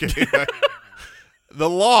works. Okay? The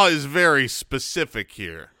law is very specific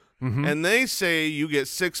here. And they say you get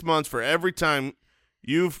 6 months for every time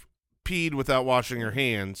you've peed without washing your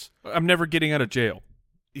hands. I'm never getting out of jail.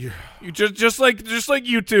 You just like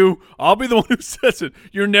you two, I'll be the one who says it.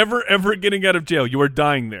 You're never ever getting out of jail. You are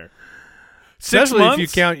dying there. 6 Especially months? if you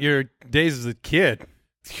count your days as a kid.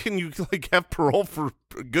 Can you like have parole for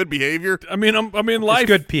good behavior? I mean, I'm in life. It's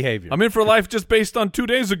good behavior. I'm in for life just based on 2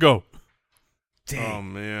 days ago. Dang. Oh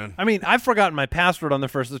man. I mean, I've forgotten my password on the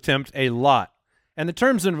first attempt a lot, and the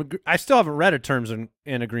terms and I still haven't read a terms and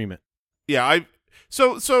agreement. Yeah,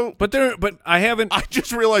 But I haven't. I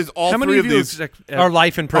just realized all how many three of of you these Are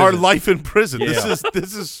life in prison. are life in prison. Yeah.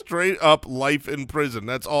 This is straight up life in prison.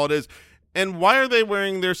 That's all it is. And why are they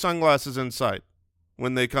wearing their sunglasses inside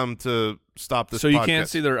when they come to stop this? So you podcast? can't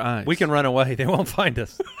see their eyes. We can run away. They won't find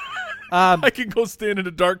us. I can go stand in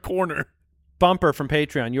a dark corner. Bumper from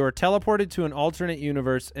Patreon. You are teleported to an alternate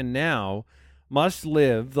universe and now must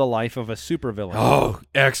live the life of a supervillain. Oh,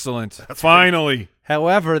 excellent! Finally.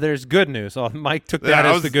 However, there's good news. Oh, Mike took that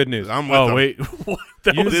as the good news. I'm with them.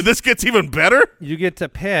 Wait. This gets even better? You get to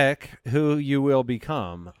pick who you will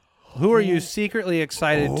become. Who are you secretly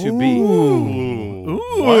excited to be? Ooh.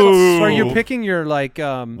 So are you picking your like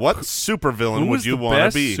what supervillain Who would was you the want to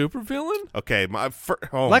best be? supervillain? Okay,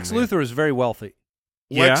 Lex Luthor is very wealthy.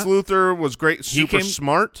 Lex Yeah. Luthor was great, super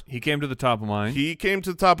smart. He came to the top of mine. He came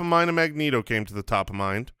to the top of mind, and Magneto came to the top of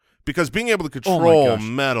mind because being able to Oh my control gosh.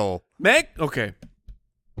 metal. Okay.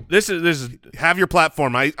 This is Have your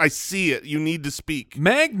platform. I see it. You need to speak.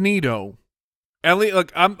 Magneto. Ellie,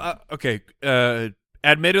 look, I'm okay.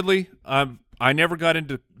 Admittedly, I never got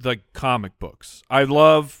into like comic books. I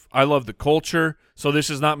love the culture, so this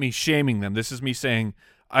is not me shaming them. This is me saying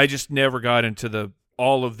I just never got into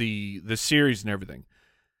all of the series and everything.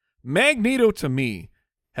 Magneto to me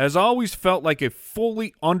has always felt like a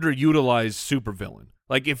fully underutilized supervillain.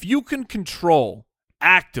 Like if you can control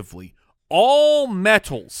actively all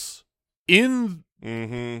metals in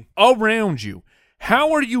around you,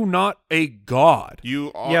 how are you not a god?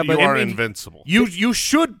 You are invincible. You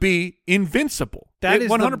should be invincible. That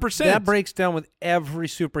is 100%. That breaks down with every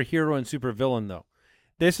superhero and supervillain, though.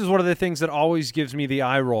 This is one of the things that always gives me the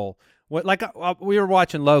eye roll. We were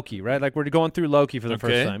watching Loki, right? Like we're going through Loki for the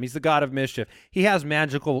first time. He's the god of mischief. He has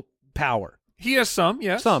magical power. He has some,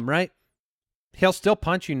 yes. Some, right? He'll still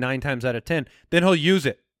punch you 9 times out of 10. Then he'll use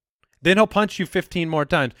it. Then he'll punch you 15 more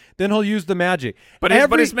times. Then he'll use the magic. But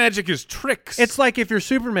his magic is tricks. It's like if you're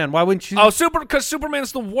Superman, why wouldn't you? Oh, because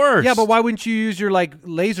Superman's the worst. Yeah, but why wouldn't you use your like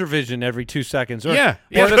laser vision every 2 seconds? Yeah,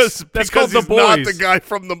 Because that's called he's The not Boys. the guy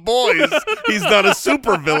from The Boys. He's not a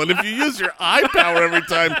supervillain. If you use your eye power every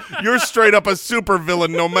time, you're straight up a supervillain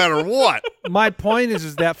no matter what. My point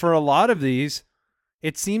is that for a lot of these,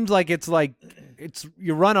 it seems like it's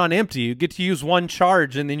you run on empty. You get to use one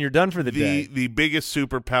charge and then you're done for the day. The biggest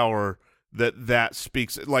superpower that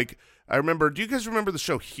speaks, like, I remember, do you guys remember the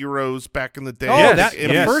show Heroes back in the day? Oh, NBC?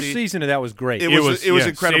 the first season of that was great. It was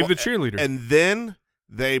incredible. Save the cheerleader. And then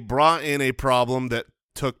they brought in a problem that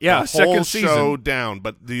took the whole second show season. down.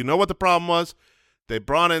 But do you know what the problem was? They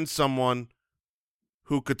brought in someone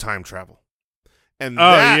who could time travel. And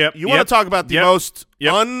you want to talk about the most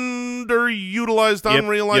underutilized,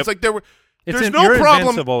 unrealized, like there's no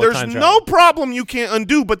problem. There's no problem you can't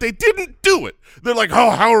undo, but they didn't do it. They're like,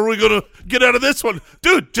 oh, how are we gonna get out of this one,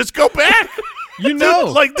 dude? Just go back. You know,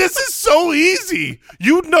 dude, like this is so easy.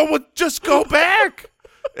 You know what? Just go back.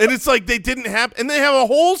 And it's like they didn't have, and they have a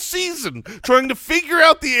whole season trying to figure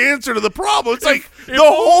out the answer to the problem. It's like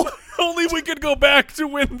only we could go back to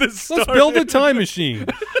when this started. Let's build a time machine.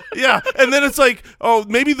 Yeah, and then it's like, oh,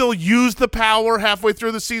 maybe they'll use the power halfway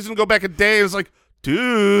through the season, go back a day. And it's like,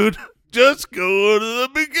 dude, just go to the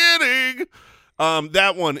beginning.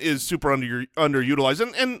 That one is super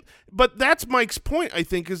underutilized, but that's Mike's point. I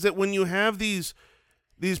think is that when you have these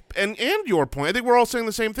and your point, I think we're all saying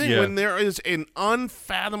the same thing. Yeah. When there is an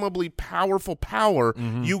unfathomably powerful power,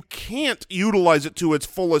 you can't utilize it to its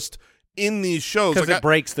fullest in these shows because it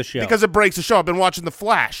breaks the show. Because it breaks the show. I've been watching The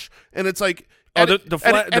Flash, and it's like. Oh, At the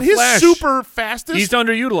his Flash, super fastest, he's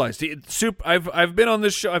underutilized. I've been on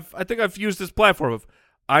this show. I think I've used this platform of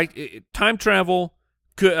time travel,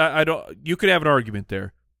 You could have an argument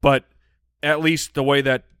there, but at least the way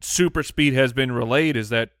that super speed has been relayed is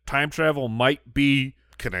that time travel might be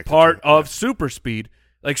connected part of super speed.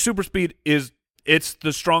 Like super speed it's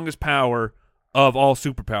the strongest power of all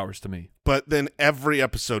superpowers to me. But then every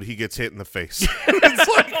episode he gets hit in the face. It's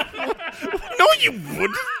like, no, you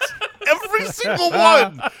wouldn't. Every single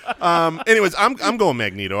one. Anyways, I'm going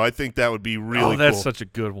Magneto. I think that would be really cool. Oh, that's such a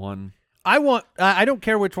good one. I don't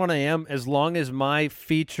care which one I am as long as my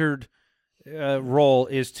featured role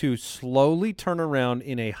is to slowly turn around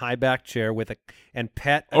in a high back chair and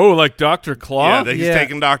pet. Like Dr. Claw? Yeah, he's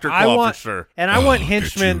taking Dr. Claw for sure. And I want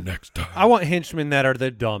henchmen. Next time. I want henchmen that are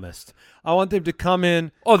the dumbest. I want them to come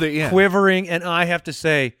in quivering, and I have to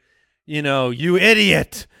say, you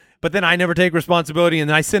idiot. But then I never take responsibility,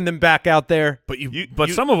 and I send them back out there.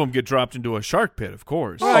 But some of them get dropped into a shark pit, of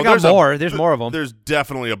course. I got more. There's more of them. There's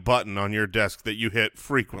definitely a button on your desk that you hit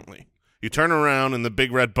frequently. You turn around, and the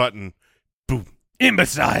big red button, boom.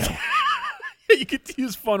 Imbecile. You get to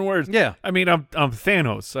use fun words. Yeah. I mean, I'm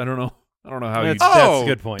Thanos. I don't know how you. That's a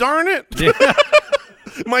good point. Darn it!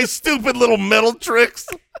 My stupid little metal tricks.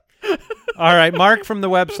 All right, Mark from the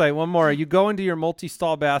website. One more. You go into your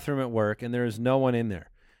multi-stall bathroom at work, and there is no one in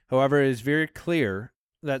there. However, it is very clear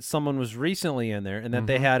that someone was recently in there and that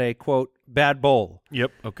they had a, quote, bad bowl.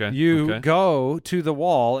 Yep, okay. You go to the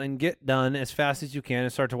wall and get done as fast as you can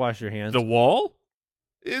and start to wash your hands. The wall?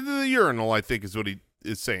 The urinal, I think, is what he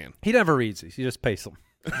is saying. He never reads these. He just pastes them.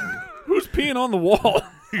 Who's peeing on the wall?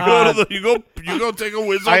 You go take a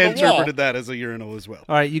whiz on the wall. I interpreted that as a urinal as well.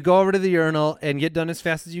 All right, you go over to the urinal and get done as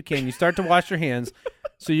fast as you can. You start to wash your hands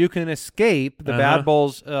so you can escape the bad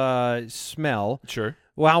bowl's smell. Sure.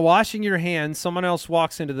 While washing your hands, someone else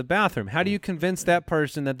walks into the bathroom. How do you convince that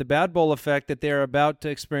person that the bad bowl effect that they're about to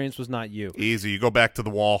experience was not you? Easy. You go back to the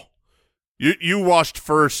wall. You washed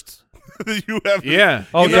first.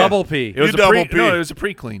 Double P. It was double P. No, it was a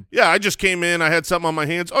pre-clean. Yeah, I just came in. I had something on my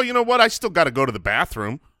hands. Oh, you know what? I still got to go to the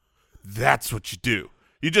bathroom. That's what you do.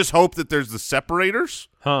 You just hope that there's the separators.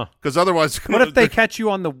 Huh. Because otherwise... What if they catch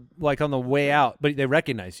you on the way out, but they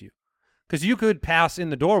recognize you? Because you could pass in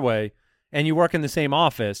the doorway and you work in the same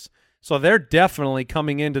office, so they're definitely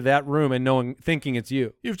coming into that room and thinking it's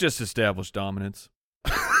you. You've just established dominance.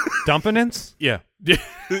 Dumpinance? Yeah.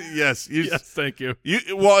 Yes. Yes, thank you.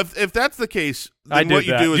 Well, if that's the case, then what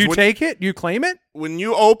you do is... You take it? You claim it? When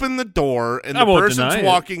you open the door and the person's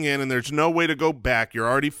walking in and there's no way to go back, you're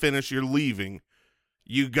already finished, you're leaving,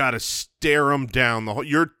 you got to stare them down.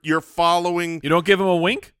 You're following... You don't give them a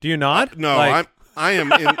wink? Do you not? No, I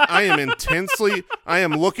am intensely. I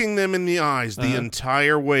am looking them in the eyes the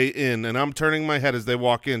entire way in, and I'm turning my head as they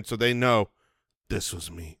walk in, so they know this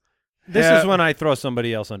was me. This is when I throw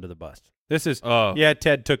somebody else under the bus. This is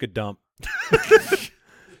Ted took a dump,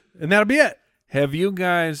 and that'll be it. Have you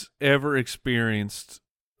guys ever experienced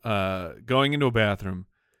going into a bathroom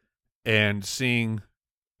and seeing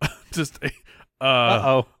just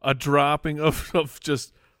a dropping of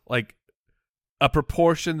just like a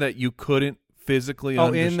proportion that you couldn't physically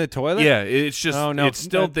in the toilet? Yeah, it's just it's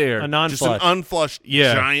still there. A non-flush. Just an unflushed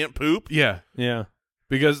giant poop? Yeah. Yeah.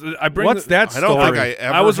 Because I bring What's that story? I don't think I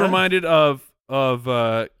ever I was reminded of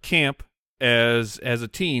camp as a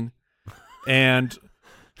teen, and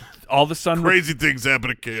all of a sudden crazy things happen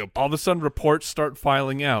at camp. All of a sudden reports start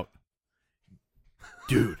filing out.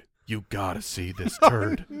 Dude, you gotta see this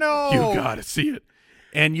turd. No. You gotta see it.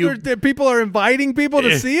 And people are inviting people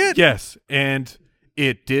to see it? Yes, and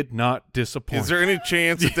it did not disappoint. Is there any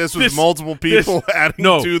chance that this was multiple people adding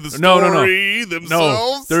to the story themselves?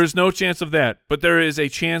 No, there is no chance of that. But there is a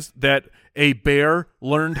chance that a bear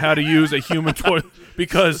learned how to use a human toilet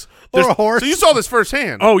because or a horse. So you saw this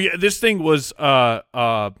firsthand. Oh yeah, this thing was.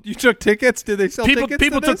 You took tickets? Did they sell tickets?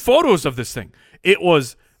 People took photos of this thing. It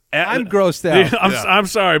was. I'm grossed out. I'm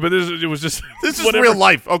sorry, but it was just this is real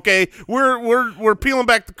life. Okay, we're peeling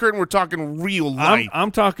back the curtain. We're talking real life.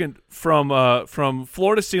 I'm talking from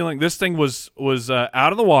floor to ceiling. This thing was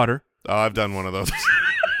out of the water. Oh, I've done one of those.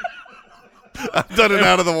 I've done it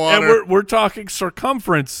out of the water. And we're talking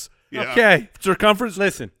circumference. Yeah. Okay, circumference.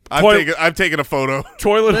 Listen, I've taken a photo.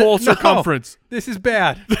 Toilet hole circumference. This is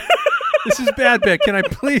bad. This is bad, Ben. Can I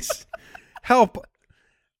please help?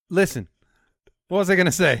 Listen. What was I going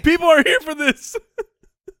to say? People are here for this.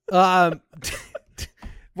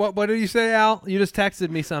 What did you say, Al? You just texted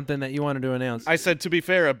me something that you wanted to announce. I said, to be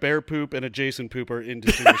fair, a bear poop and a Jason poop are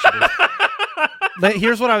indistinguishable.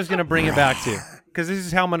 Here's what I was going to bring it back to, because this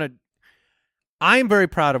is how I'm very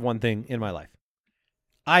proud of one thing in my life.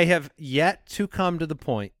 I have yet to come to the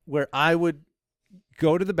point where I would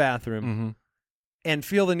go to the bathroom and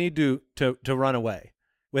feel the need to run away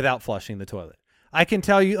without flushing the toilet. I can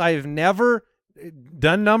tell you I've never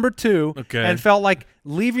done number 2 and felt like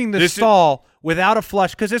leaving the stall without a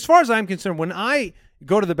flush. Because as far as I'm concerned, when I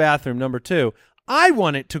go to the bathroom, number 2, I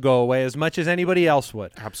want it to go away as much as anybody else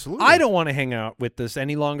would. Absolutely. I don't want to hang out with this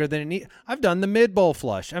any longer than it needs. I've done the mid-bowl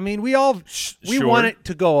flush. I mean, we want it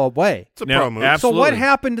to go away. It's a pro move. So what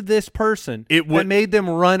happened to this person that made them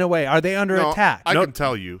run away? Are they under attack? I can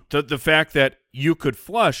tell you. The fact that you could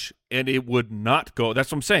flush and it would not go.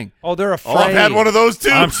 That's what I'm saying. Oh, they're afraid. Oh, I've had one of those too.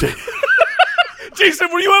 I'm saying. Jason,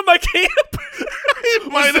 were you at my camp?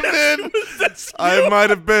 It might have been. I might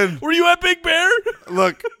have been. Were you at Big Bear?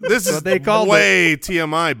 Look, this is way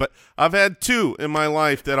TMI, but I've had 2 in my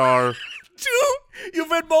life that are 2. You've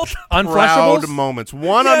had multiple proud moments.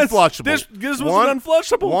 One unflushable. This was an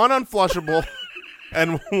unflushable. One unflushable.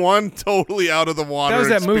 And one totally out of the water. That was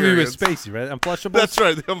that movie with experience. Spacey, right? Unflushables? That's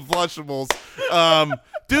right, the Unflushables.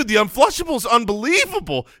 Dude, the Unflushable's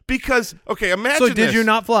unbelievable because, okay, imagine So did you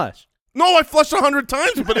not flush? No, I flushed 100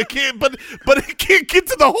 times, but it can't. But it can't get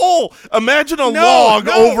to the hole. Imagine a log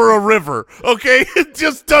over a river. Okay, it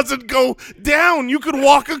just doesn't go down. You could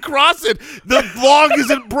walk across it. The log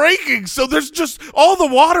isn't breaking, so there's just all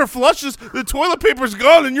the water flushes. The toilet paper's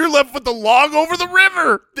gone, and you're left with the log over the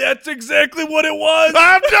river. That's exactly what it was.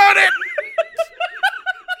 I've done it.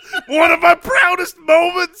 One of my proudest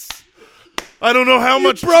moments. I don't know how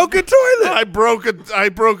much. Broke a toilet. I broke a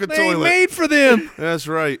toilet. They made for them. That's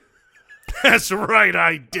right. That's right,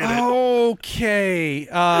 I did it. Okay.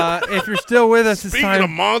 If you're still with us, Speaking of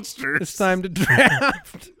monsters. It's time to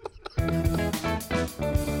draft.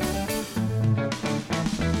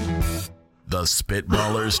 The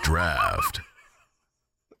Spitballers Draft.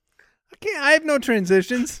 I have no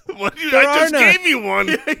transitions. I just gave you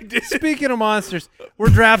one. Speaking of monsters, we're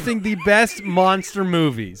drafting the best monster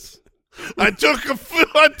movies. I took a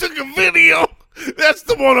video. That's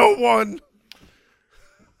the 101.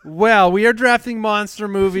 Well, we are drafting monster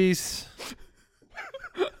movies.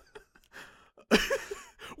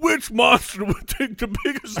 Which monster would take the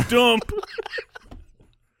biggest dump?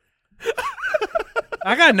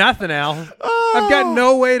 I got nothing, Al. I've got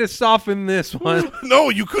no way to soften this one. No,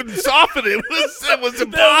 you couldn't soften it. It was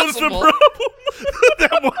impossible.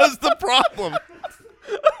 That was the problem.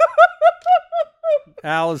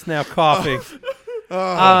 Al is now coughing.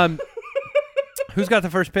 Who's got the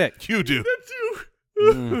first pick? You do. That's you.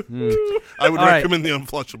 I would recommend the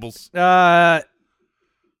Unflushables.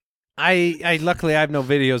 I luckily I have no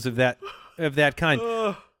videos of that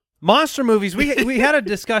kind. Monster movies. We had a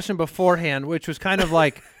discussion beforehand, which was kind of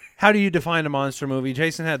like, how do you define a monster movie?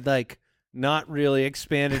 Jason had like not really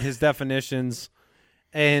expanded his definitions,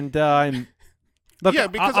 and look, yeah,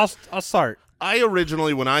 because I'll start. I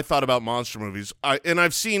originally, when I thought about monster movies, and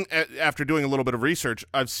I've seen, after doing a little bit of research,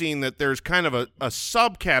 I've seen that there's kind of a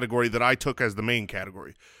subcategory that I took as the main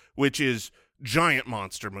category, which is giant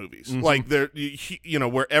monster movies. Mm-hmm. Like,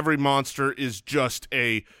 where every monster is just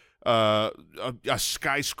a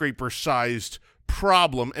skyscraper-sized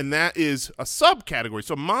problem, and that is a subcategory.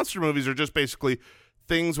 So monster movies are just basically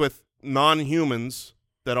things with non-humans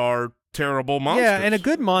that are terrible monsters. Yeah, and a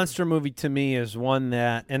good monster movie to me is one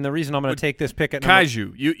that, and the reason I'm going to take this pick at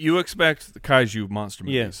kaiju. You expect the kaiju monster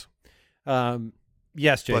movies? Yeah.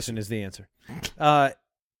 Yes, Jason is the answer. To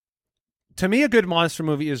me, a good monster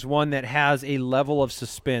movie is one that has a level of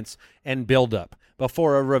suspense and buildup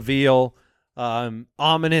before a reveal.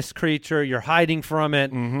 Ominous creature, you're hiding from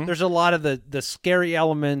it. Mm-hmm. There's a lot of the scary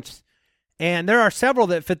elements, and there are several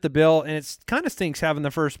that fit the bill, and it kind of stinks having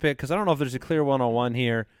the first pick because I don't know if there's a clear 101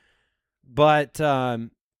 here. But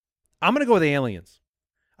I'm going to go with Aliens.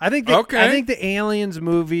 I think the Aliens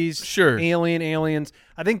movies, sure. Aliens,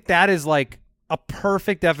 I think that is like a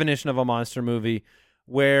perfect definition of a monster movie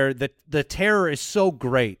where the terror is so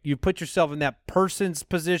great. You put yourself in that person's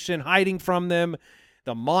position, hiding from them.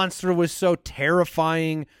 The monster was so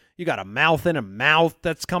terrifying. You got a mouth in a mouth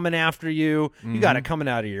that's coming after you. Mm-hmm. You got it coming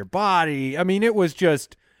out of your body. I mean, it was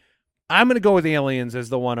just – I'm going to go with Aliens as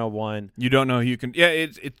the 101. You don't know who you can – yeah,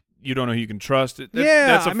 you don't know who you can trust.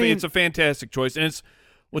 It's a fantastic choice. And it's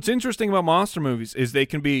what's interesting about monster movies is it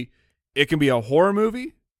can be a horror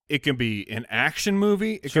movie, it can be an action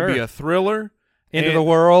movie, it can be a thriller, Into the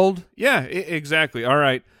world. Yeah, exactly. All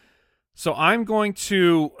right. So I'm going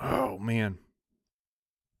to oh man.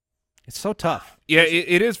 It's so tough. Yeah,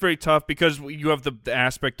 it is very tough because you have the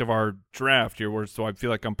aspect of our draft here where so I feel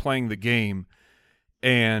like I'm playing the game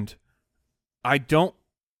and I don't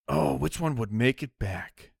which one would make it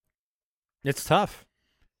back? It's tough.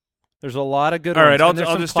 There's a lot of good ones. All right, there's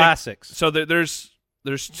I'll some just classics. So there's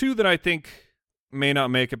two that I think may not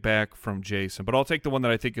make it back from Jason, but I'll take the one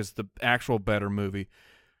that I think is the actual better movie.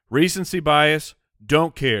 Recency bias,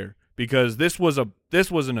 don't care because this was an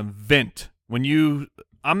event.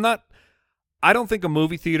 I don't think a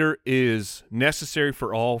movie theater is necessary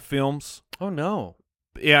for all films. Oh no.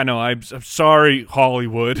 Yeah, no, I'm sorry,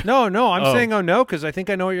 Hollywood. No, I'm saying oh no because I think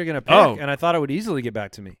I know what you're going to pick, and I thought it would easily get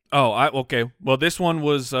back to me. Oh, okay. Well, this one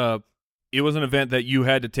was it was an event that you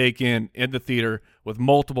had to take in the theater with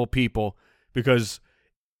multiple people because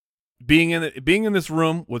being in this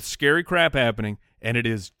room with scary crap happening, and it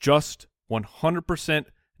is just 100%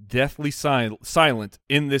 deathly silent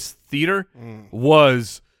in this theater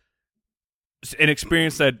was an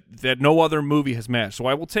experience that no other movie has matched. So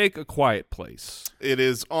I will take A Quiet Place. It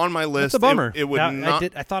is on my list. That's a bummer. It would not.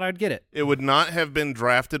 I thought I'd get it. It would not have been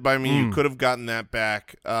drafted by me. You could have gotten that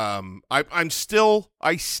back. I still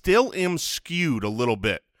am skewed a little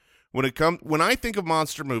bit when I think of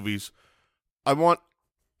monster movies. I want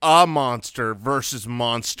a monster versus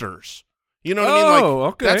monsters. You know what I mean? Like,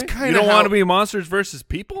 okay. That's kind of you don't want to be monsters versus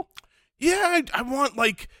people. Yeah, I want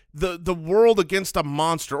like the world against a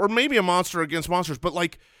monster, or maybe a monster against monsters. But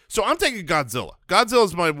like, so I'm taking Godzilla.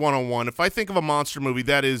 Godzilla's my 101. If I think of a monster movie,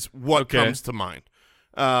 that is what comes to mind.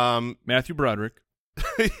 Matthew Broderick.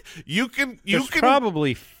 you can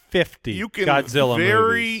probably 50 Godzilla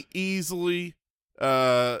very movies. Easily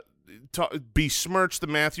besmirch the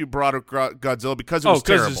Matthew Broderick Godzilla because it was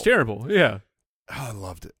terrible. Because it's terrible. Yeah. Oh, I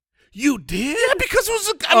loved it. You did? Yeah, because it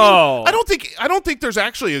was. I don't think there's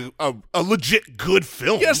actually a legit good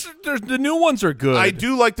film. Yes, the new ones are good. I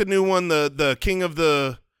do like the new one, the King of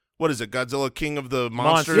the what is it? Godzilla King of the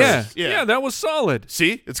Monsters. Yeah, that was solid.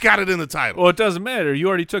 See, it's got it in the title. Well, it doesn't matter. You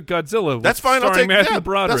already took Godzilla. That's fine. I'll take Matthew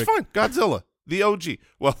Broderick. That's fine. Godzilla, the OG.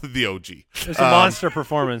 Well, the OG. It's a monster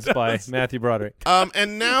performance by Matthew Broderick.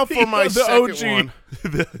 And now for my second OG. one.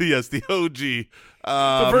 Yes, the OG.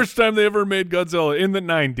 The first time they ever made Godzilla in the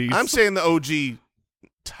 90s. I'm saying the OG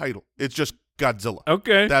title. It's just Godzilla.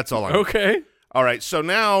 Okay. That's all I want. Okay. All right. So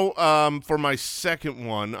now for my second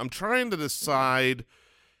one, I'm trying to decide.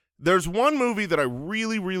 There's one movie that I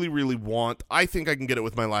really, really, really want. I think I can get it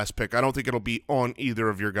with my last pick. I don't think it'll be on either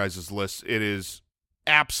of your guys' lists. It is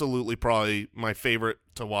absolutely probably my favorite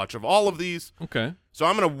to watch of all of these. Okay. So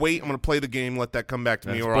I'm going to wait. I'm going to play the game, let that come back to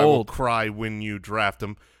me, That's or bold. I will cry when you draft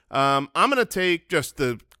them. I'm going to take just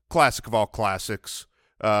the classic of all classics,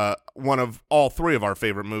 one of all three of our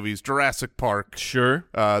favorite movies, Jurassic Park. Sure.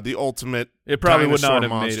 The ultimate It probably would dinosaur not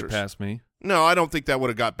have monsters. made it past me. No, I don't think that would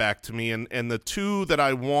have got back to me. And the two that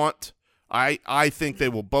I want, I think they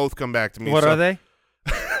will both come back to me. What are they?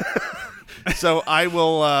 So I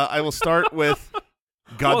will start with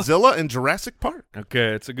Godzilla and Jurassic Park.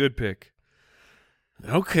 Okay, it's a good pick.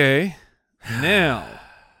 Okay. Now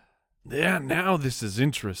this is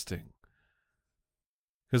interesting.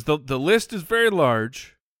 Because the list is very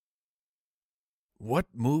large. What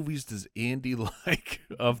movies does Andy like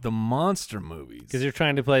of the monster movies? Because you're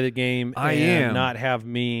trying to play the game and not have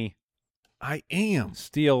me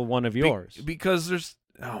steal one of yours. Because there's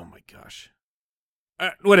oh my gosh.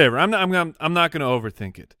 Whatever. I'm not going to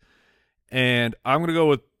overthink it. And I'm going to go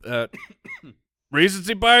with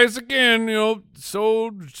recency bias again,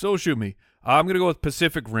 so shoot me. I'm going to go with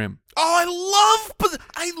Pacific Rim. Oh, I love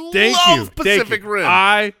Pacific Rim.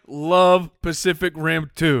 I love Pacific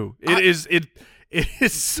Rim too. It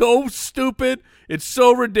is so stupid. It's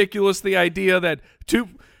so ridiculous. The idea that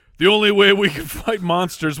the only way we can fight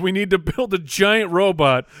monsters, we need to build a giant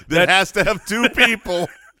robot that has to have two people.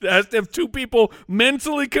 That has to have two people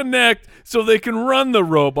mentally connect so they can run the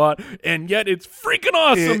robot, and yet it's freaking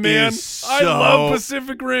awesome, man. I love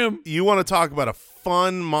Pacific Rim. You want to talk about a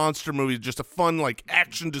fun monster movie, just a fun like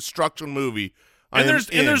action destruction movie. And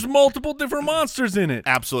there's multiple different monsters in it.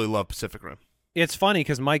 Absolutely love Pacific Rim. It's funny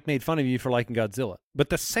because Mike made fun of you for liking Godzilla. But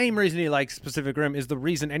the same reason he likes Pacific Rim is the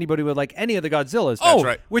reason anybody would like any of the Godzillas. That's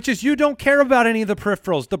right. Which is you don't care about any of the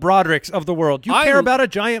peripherals, the Brodericks of the world. You care about a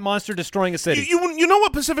giant monster destroying a city. You know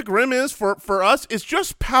what Pacific Rim is for us? It's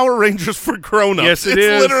just Power Rangers for grown-ups. Yes, it's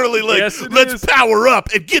is. Literally like, let's power up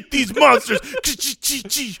and get these monsters.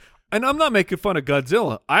 And I'm not making fun of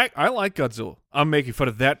Godzilla. I like Godzilla. I'm making fun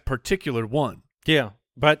of that particular one. Yeah,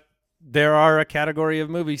 but there are a category of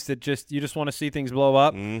movies that you just want to see things blow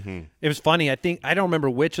up. Mm-hmm. It was funny. I don't remember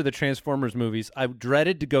which of the Transformers movies I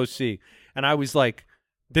dreaded to go see, and I was like,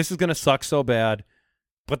 "This is gonna suck so bad."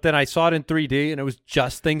 But then I saw it in 3D, and it was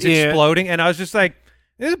just things exploding, and I was just like,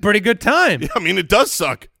 "This is a pretty good time." Yeah, I mean, it does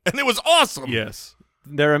suck, and it was awesome. Yes,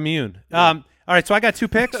 they're immune. All right, so I got two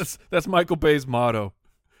picks. That's Michael Bay's motto.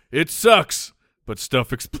 It sucks, but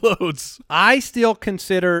stuff explodes. I still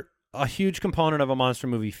consider a huge component of a monster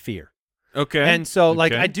movie fear. Okay. And so,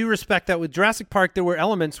 I do respect that. With Jurassic Park, there were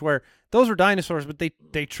elements where those were dinosaurs, but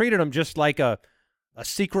they treated them just like a a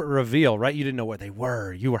secret reveal, right? You didn't know where they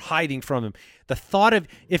were. You were hiding from them. The thought of,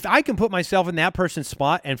 if I can put myself in that person's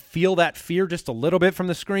spot and feel that fear just a little bit from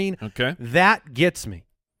the screen, that gets me.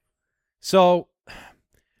 So,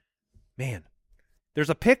 man, there's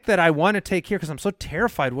a pick that I want to take here because I'm so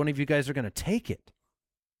terrified one of you guys are going to take it.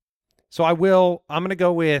 So I'm going to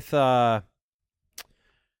go with, I'm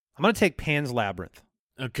going to take Pan's Labyrinth.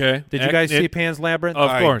 Okay. Did you guys see Pan's Labyrinth?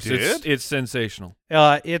 Of course. It's sensational.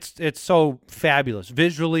 It's so fabulous.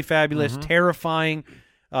 Visually fabulous, terrifying,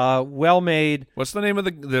 well made. What's the name of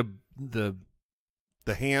the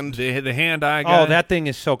hand? The hand-eye guy? Oh, that thing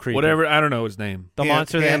is so creepy. Whatever. I don't know his name. The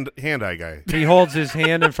monster hand-eye guy. He holds his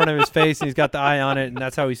hand in front of his face, and he's got the eye on it, and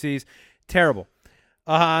that's how he sees. Terrible.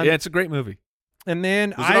 Yeah, it's a great movie. And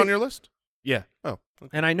then Was it on your list? Yeah. Oh.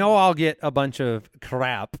 Okay. And I know I'll get a bunch of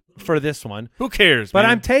crap for this one. Who cares, But man?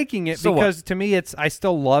 I'm taking it because what? to me I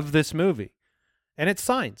still love this movie. And it's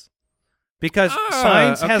Signs. Because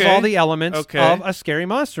Signs has all the elements of a scary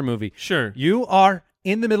monster movie. Sure. You are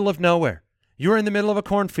in the middle of nowhere. You're in the middle of a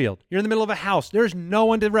cornfield. You're in the middle of a house. There's no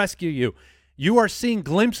one to rescue you. You are seeing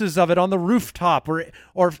glimpses of it on the rooftop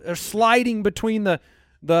or sliding between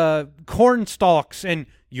the corn stalks, and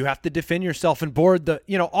you have to defend yourself and board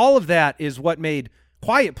all of that is what made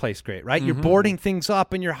Quiet Place great, right? Mm-hmm. You're boarding things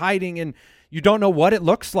up and you're hiding, and you don't know what it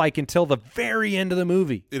looks like until the very end of the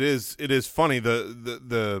movie. It is funny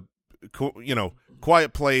the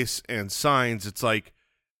Quiet Place and Signs. It's like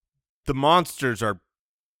the monsters are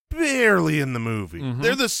barely in the movie. Mm-hmm.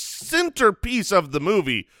 They're the centerpiece of the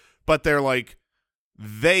movie, but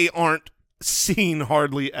they aren't seen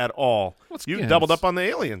hardly at all. You doubled up on the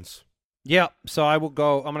aliens. Yeah, so I'm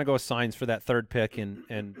going to go with Signs for that third pick and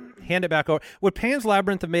hand it back over. Would Pan's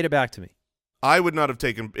Labyrinth have made it back to me? I would not have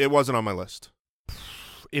taken it. Wasn't on my list.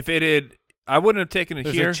 If it had, I wouldn't have taken it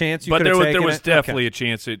There's here. A chance you but there was definitely a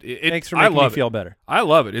chance. Thanks for making me feel better. I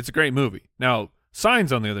love it. It's a great movie. Now,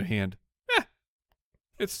 Signs, on the other hand,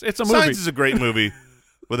 it's a movie. Signs is a great movie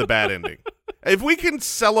with a bad ending. If we can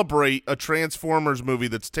celebrate a Transformers movie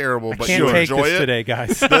that's terrible, but you enjoy it, I can't take this today,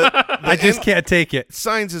 guys. I just can't take it.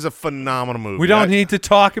 Signs is a phenomenal movie. We don't need to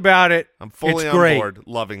talk about it. I'm fully on board,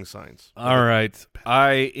 loving Signs. All right,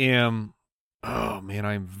 I am. Oh man,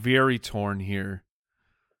 I'm very torn here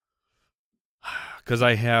because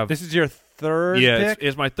I have. This is your third pick? Yeah,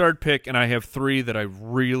 it's my third pick, and I have three that I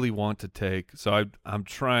really want to take. So I'm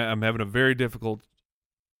trying. I'm having a very difficult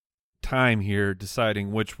time here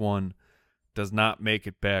deciding which one does not make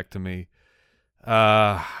it back to me.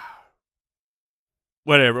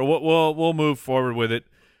 Whatever. We'll move forward with it.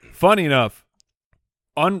 Funny enough,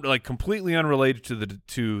 completely unrelated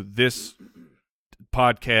to this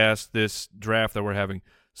podcast, this draft that we're having.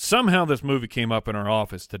 Somehow this movie came up in our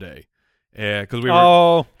office today. Because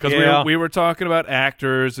we were talking about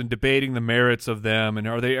actors and debating the merits of them and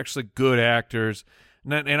are they actually good actors.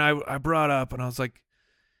 And I brought up and I was like,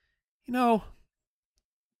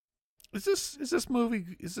 Is this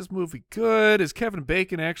movie good? Is Kevin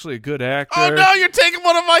Bacon actually a good actor? Oh no, you're taking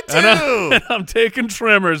one of my two. I'm taking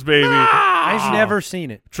Tremors, baby. I've never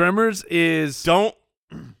seen it. Tremors is don't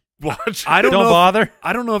watch. Don't bother.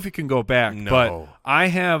 I don't know if you can go back, but I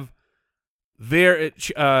have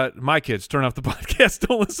my kids turn off the podcast.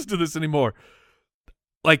 Don't listen to this anymore.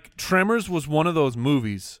 Tremors was one of those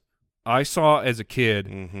movies I saw as a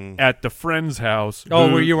kid at the friend's house.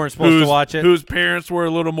 Where you weren't supposed to watch it? Whose parents were a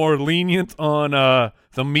little more lenient on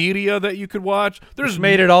the media that you could watch. Which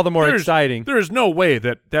made it all the more exciting. There's no way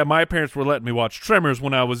that my parents were letting me watch Tremors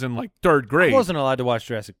when I was in third grade. I wasn't allowed to watch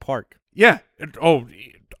Jurassic Park. Yeah.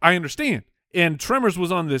 I understand. And Tremors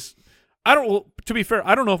was on this. To be fair,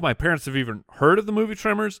 I don't know if my parents have even heard of the movie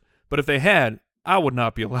Tremors, but if they had, I would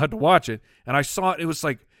not be allowed to watch it. And I saw it. It was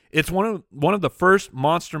it's one of the first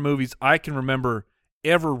monster movies I can remember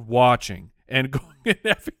ever watching and going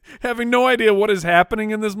having no idea what is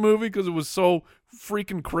happening in this movie because it was so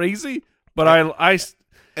freaking crazy. But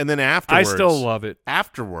and then afterwards, I still love it.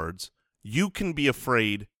 Afterwards, you can be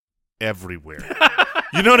afraid everywhere.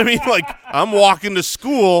 You know what I mean? I'm walking to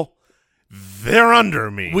school, they're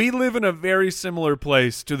under me. We live in a very similar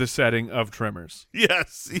place to the setting of Tremors.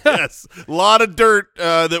 Yes. A lot of dirt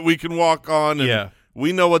that we can walk on. And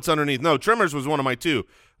we know what's underneath. No, Tremors was one of my two.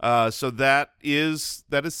 So that is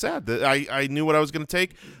sad. I knew what I was going to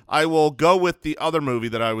take. I will go with the other movie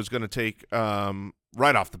that I was going to take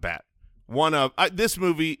right off the bat. This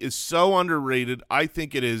movie is so underrated. I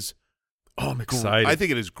think it is. Oh, I'm excited. I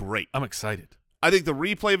think it is great. I'm excited. I think the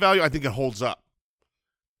replay value, I think it holds up.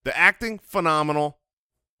 The acting, phenomenal.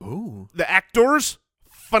 Ooh. The actors,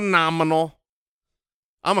 phenomenal.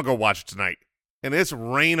 I'm going to go watch it tonight. And it's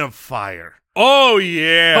Reign of Fire. Oh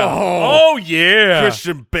yeah. Oh yeah.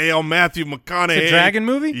 Christian Bale, Matthew McConaughey. It's a dragon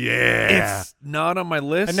movie? Yeah. It's not on my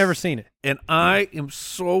list. I've never seen it. And I am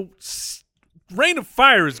so Reign of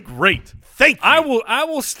Fire is great. Thank you. I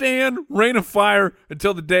will stand Reign of Fire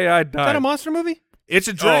until the day I die. Is that a monster movie? It's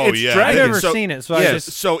a Oh, dragon. yeah. I've dragon. never seen it, so I Yes.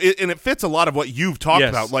 just So it fits a lot of what you've talked Yes.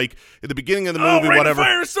 about. Like at the beginning of the Oh, movie, Reign whatever. of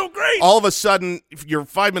Fire is so great. All of a sudden, if you're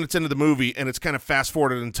 5 minutes into the movie, and it's kind of fast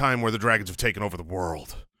forwarded in time where the dragons have taken over the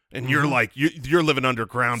world, and you're like you're living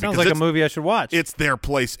underground. sounds because like a it's, movie I should watch. It's their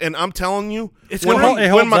place, and I'm telling you, It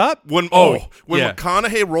holds up? When yeah.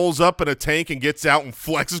 McConaughey rolls up in a tank and gets out and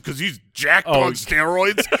flexes because he's jacked Oh. on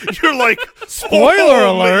steroids, you're like, Spoiler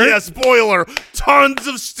alert. Yeah, spoiler! Tons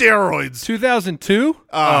of steroids. 2002?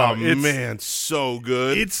 Oh it's- man, so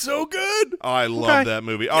good! It's so good. I love Okay. that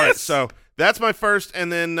movie. All right, Yes. so that's my first,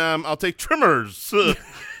 and then I'll take Trimmers.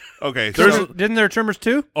 Okay, Didn't there Tremors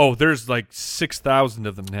 2? Oh, there's like 6,000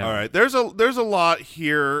 of them now. all right. There's a lot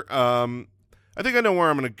here. I think I know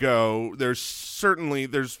where I'm going to go.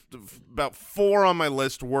 There's about 4 on my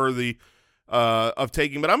list worthy of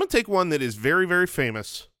taking, but I'm going to take one that is very, very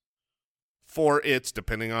famous for its,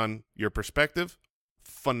 depending on your perspective,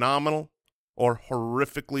 phenomenal or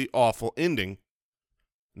horrifically awful ending,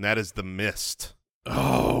 and that is The Mist.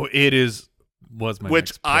 Oh, was my which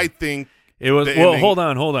next I pick. think It was. the Well,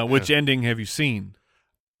 ending- hold on. Which ending have you seen?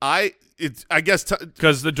 I guess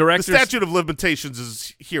Because the the director statute of limitations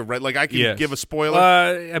is here, right? Like I can Yes. give a spoiler.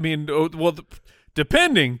 I mean,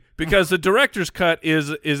 depending, because the director's cut is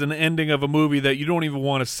an ending of a movie that you don't even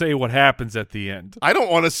want to say what happens at the end. I don't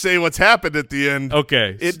want to say what's happened at the end.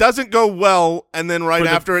 Okay. It doesn't go well, and then right For the-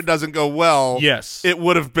 after it doesn't go well, Yes. it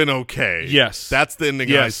would have been okay. Yes. That's the ending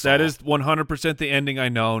I Yes, saw. that is 100% the ending I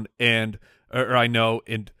know, and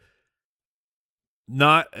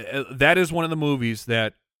not that is one of the movies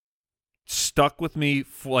that stuck with me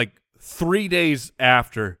for like 3 days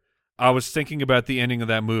after I was thinking about the ending of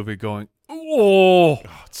that movie, going,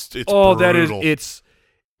 It's that is brutal.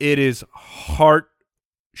 it is heart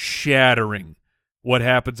shattering what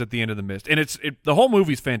happens at the end of The Mist, and the whole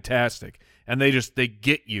movie's fantastic, and they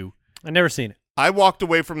get you I've never seen it. I walked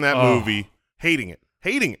away from that Oh. movie hating it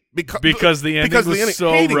because the ending was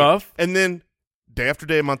so hating it. rough. And then day after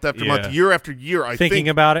day, month after Yeah. month, year after year, I Thinking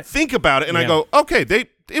about it? think about it, and I Yeah. go, okay,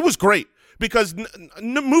 it was great. Because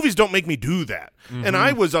movies don't make me do that. And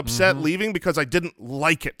I was upset leaving because I didn't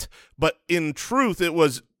like it. But in truth, it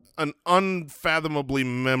was an unfathomably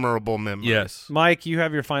memorable memory. Yes. Mike, you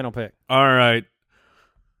have your final pick. All right.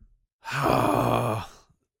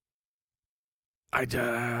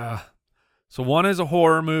 So one is a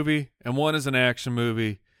horror movie and one is an action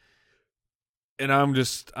movie, and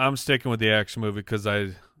I'm sticking with the action movie because I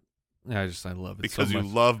love it Because so you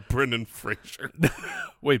much. love Brendan Fraser.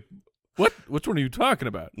 Wait, what? Which one are you talking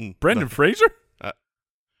about? Mm, Brendan no. Fraser?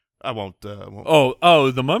 I won't.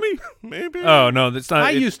 Oh, the Mummy? Maybe. Oh no, that's not.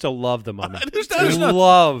 I used to love The Mummy. There's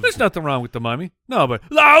nothing wrong with the Mummy. No, but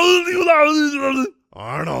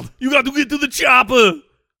Arnold. you got to get to the chopper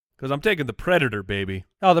because I'm taking the Predator, baby.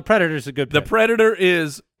 Oh, The Predator's a good The pick. Predator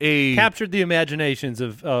is Captured the imaginations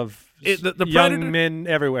of the young Predator- men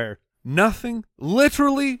everywhere.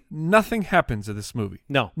 literally nothing happens in this movie.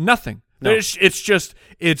 No. Nothing. No.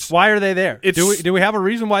 It's Why are they there? Do we have a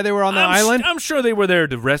reason why they were on the island? I'm sure they were there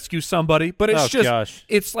to rescue somebody, but it's Gosh.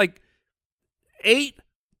 it's like 8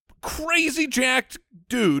 crazy jacked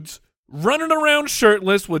dudes running around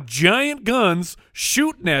shirtless with giant guns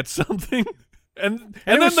shooting at something. And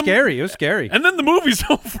it was then scary. It was scary. And then the movie's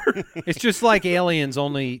over. It's just like Aliens,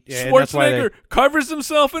 only and that's why Schwarzenegger covers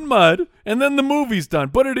himself in mud, and then the movie's done.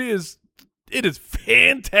 But it is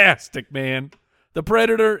fantastic, man. The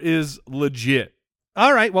Predator is legit.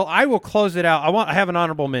 All right. Well, I will close it out. I have an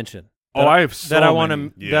honorable mention. I have so that I want many.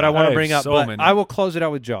 to that I want I to have bring up. so But many. I will close it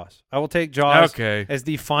out with Jaws. I will take Jaws Okay. as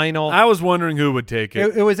the final. I was wondering who would take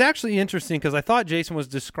it. It was actually interesting because I thought Jason was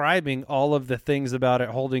describing all of the things about it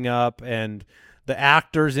holding up and the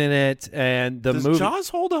actors in it and the Does movie. Jaws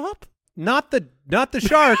hold up? Not the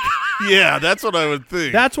shark. Yeah, that's what I would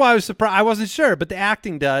think. That's why I was surprised. I wasn't sure, but the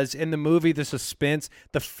acting does in the movie, the suspense,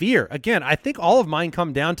 the fear. Again, I think all of mine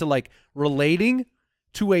come down to like relating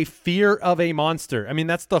to a fear of a monster. I mean,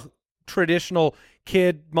 that's the traditional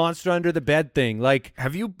kid monster under the bed thing. Like,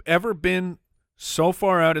 Have you ever been so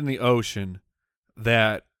far out in the ocean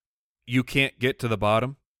that you can't get to the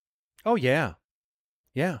bottom? oh yeah,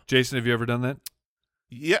 yeah. Jason, have you ever done that?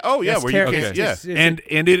 Yeah. Oh, yeah. That's Where you terrible. can't. It's- Yeah.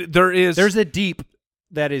 it's- There's a deep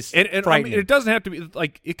that is and I mean, frightening. it doesn't have to be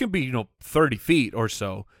like it can be 30 feet or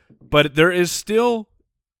so, but there is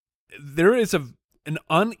an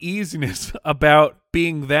uneasiness about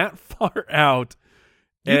being that far out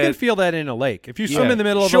You can feel that in a lake. If you swim in the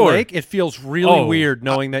middle of a lake, it feels really weird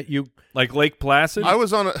knowing that you like Lake Placid. I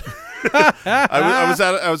was on a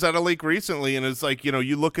I was at a lake recently, and it's like,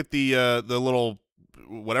 you look at the little,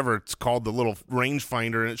 whatever it's called, the little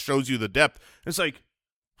rangefinder, and it shows you the depth. It's like,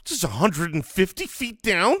 this is 150 feet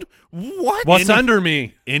down? What? What's under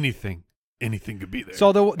me? Anything could be there.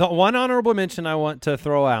 So the one honorable mention I want to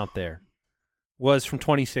throw out there was from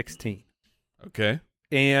 2016. Okay.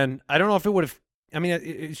 And I don't know if it would have, I mean,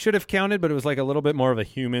 it should have counted, but it was like a little bit more of a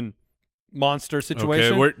human monster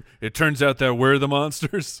situation. Okay, it turns out that we're the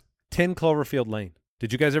monsters. 10 Cloverfield Lane.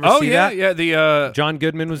 Did you guys ever see that? Yeah, the John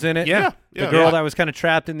Goodman was in it. Yeah. The girl that was kind of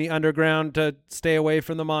trapped in the underground to stay away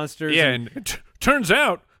from the monsters. Yeah, and it turns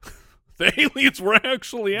out the aliens were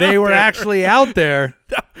actually out there. They were there. actually out there.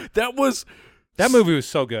 That movie was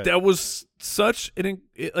so good. That was such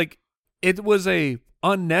it was a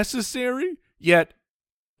unnecessary yet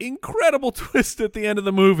incredible twist at the end of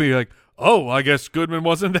the movie. Like, oh, I guess Goodman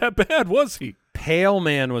wasn't that bad, was he? Pale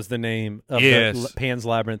Man was the name of the Pan's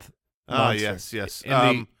Labyrinth monster. yes.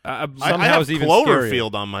 And I somehow have was even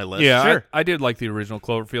Cloverfield scarier. on my list. Yeah, sure. I did like the original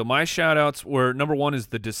Cloverfield. My shout-outs were, number one is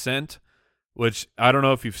The Descent, which I don't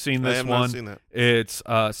know if you've seen this I have one. not seen that. It's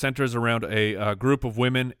centers around a group of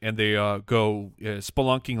women, and they go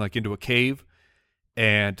spelunking like into a cave,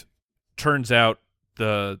 and turns out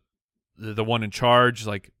the one in charge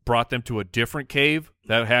like brought them to a different cave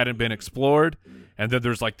that hadn't been explored, and then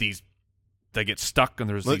there's like these, they get stuck, and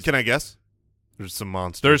there's these, Can I guess? There's some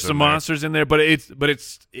monsters. there's some monsters in there, but it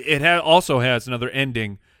also has another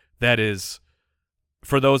ending that is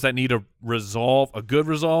for those that need a good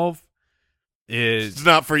resolve. It's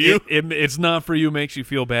not for you. It's not for you. Makes you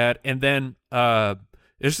feel bad. And then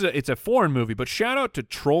it's a foreign movie, but shout out to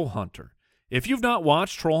Troll Hunter. If you've not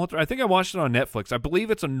watched Troll Hunter, I think I watched it on Netflix. I believe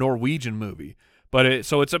it's a Norwegian movie, but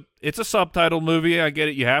it's a subtitled movie. I get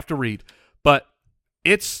it. You have to read, but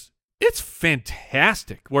it's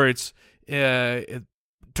fantastic. Where it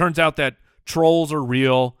turns out that trolls are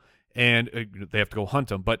real, and they have to go hunt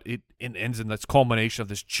them. But it ends in this culmination of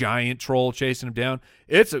this giant troll chasing him down.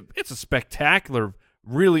 It's a spectacular,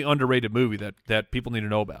 really underrated movie that people need to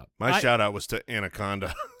know about. My shout out was to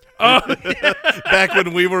Anaconda. Back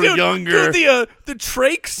when we were younger. Dude, the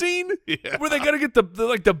trach scene where they gotta get the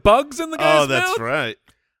bugs in the guy's mouth. Oh, that's right.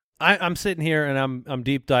 I'm sitting here and I'm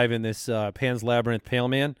deep diving this Pan's Labyrinth Pale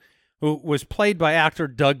Man, who was played by actor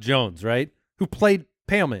Doug Jones, right? Who played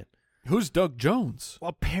Pale Man. Who's Doug Jones? Well,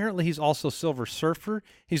 apparently he's also Silver Surfer.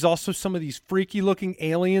 He's also some of these freaky looking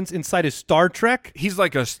aliens inside his Star Trek. He's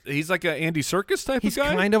like a Andy Serkis type He's of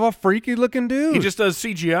guy. He's kind of a freaky looking dude. He just does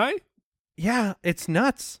CGI? Yeah, it's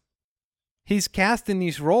nuts. He's cast in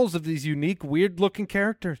these roles of these unique, weird-looking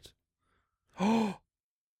characters. Oh,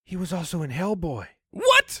 he was also in Hellboy.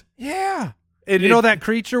 What? Yeah. You know that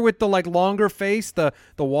creature with the longer face, the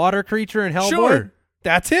water creature in Hellboy? Sure.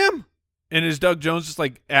 That's him. And is Doug Jones just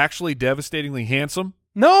actually devastatingly handsome?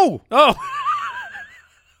 No. Oh.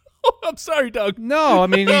 I'm sorry, Doug. No, I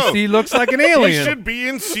mean, he looks like an alien. He should be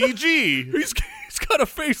in CG. He's got a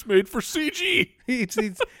face made for CG. He's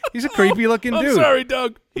a creepy-looking dude. I'm sorry,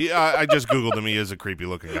 Doug. I just Googled him. He is a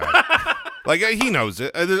creepy-looking guy. He knows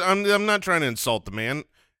it. I'm not trying to insult the man.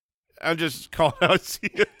 I'm just calling out he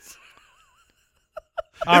is.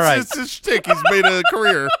 All right. It's his shtick. He's made a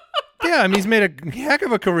career. Yeah, I mean, he's made a heck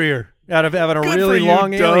of a career out of having a Good really for you,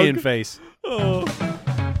 long Doug. alien face. Oh.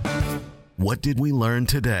 What did we learn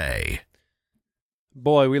today?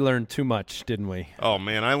 Boy, we learned too much, didn't we? Oh,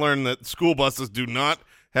 man. I learned that school buses do not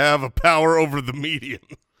have a power over the median.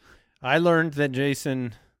 I learned that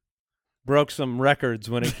Jason broke some records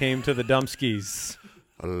when it came to the dumpskis.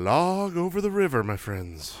 A log over the river, my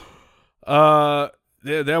friends. That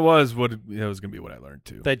was going to be what I learned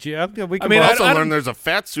too. That you, we I can also learned there's a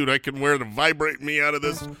fat suit I can wear to vibrate me out of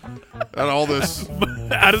this, out of all this.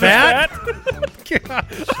 Out of Fat? the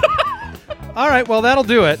fat? All right, well, that'll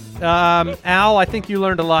do it. Al, I think you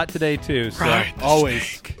learned a lot today, too. So Right,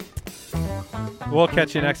 always. We'll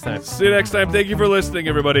catch you next time. See you next time. Thank you for listening,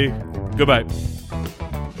 everybody. Goodbye.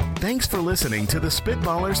 Thanks for listening to the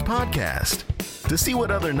Spitballers Podcast. To see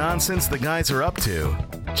what other nonsense the guys are up to,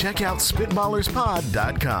 check out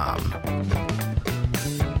SpitballersPod.com.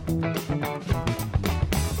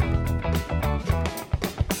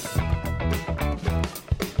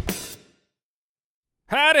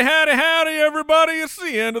 Howdy, everybody. It's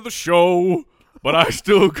the end of the show, but I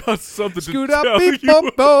still got something to tell you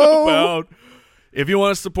about. If you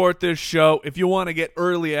want to support this show, if you want to get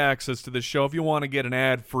early access to this show, if you want to get an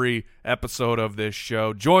ad-free episode of this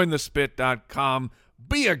show, join thespit.com.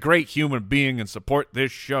 Be a great human being and support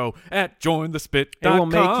this show at jointhespit.com. It will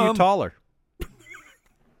make you taller.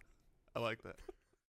 like that.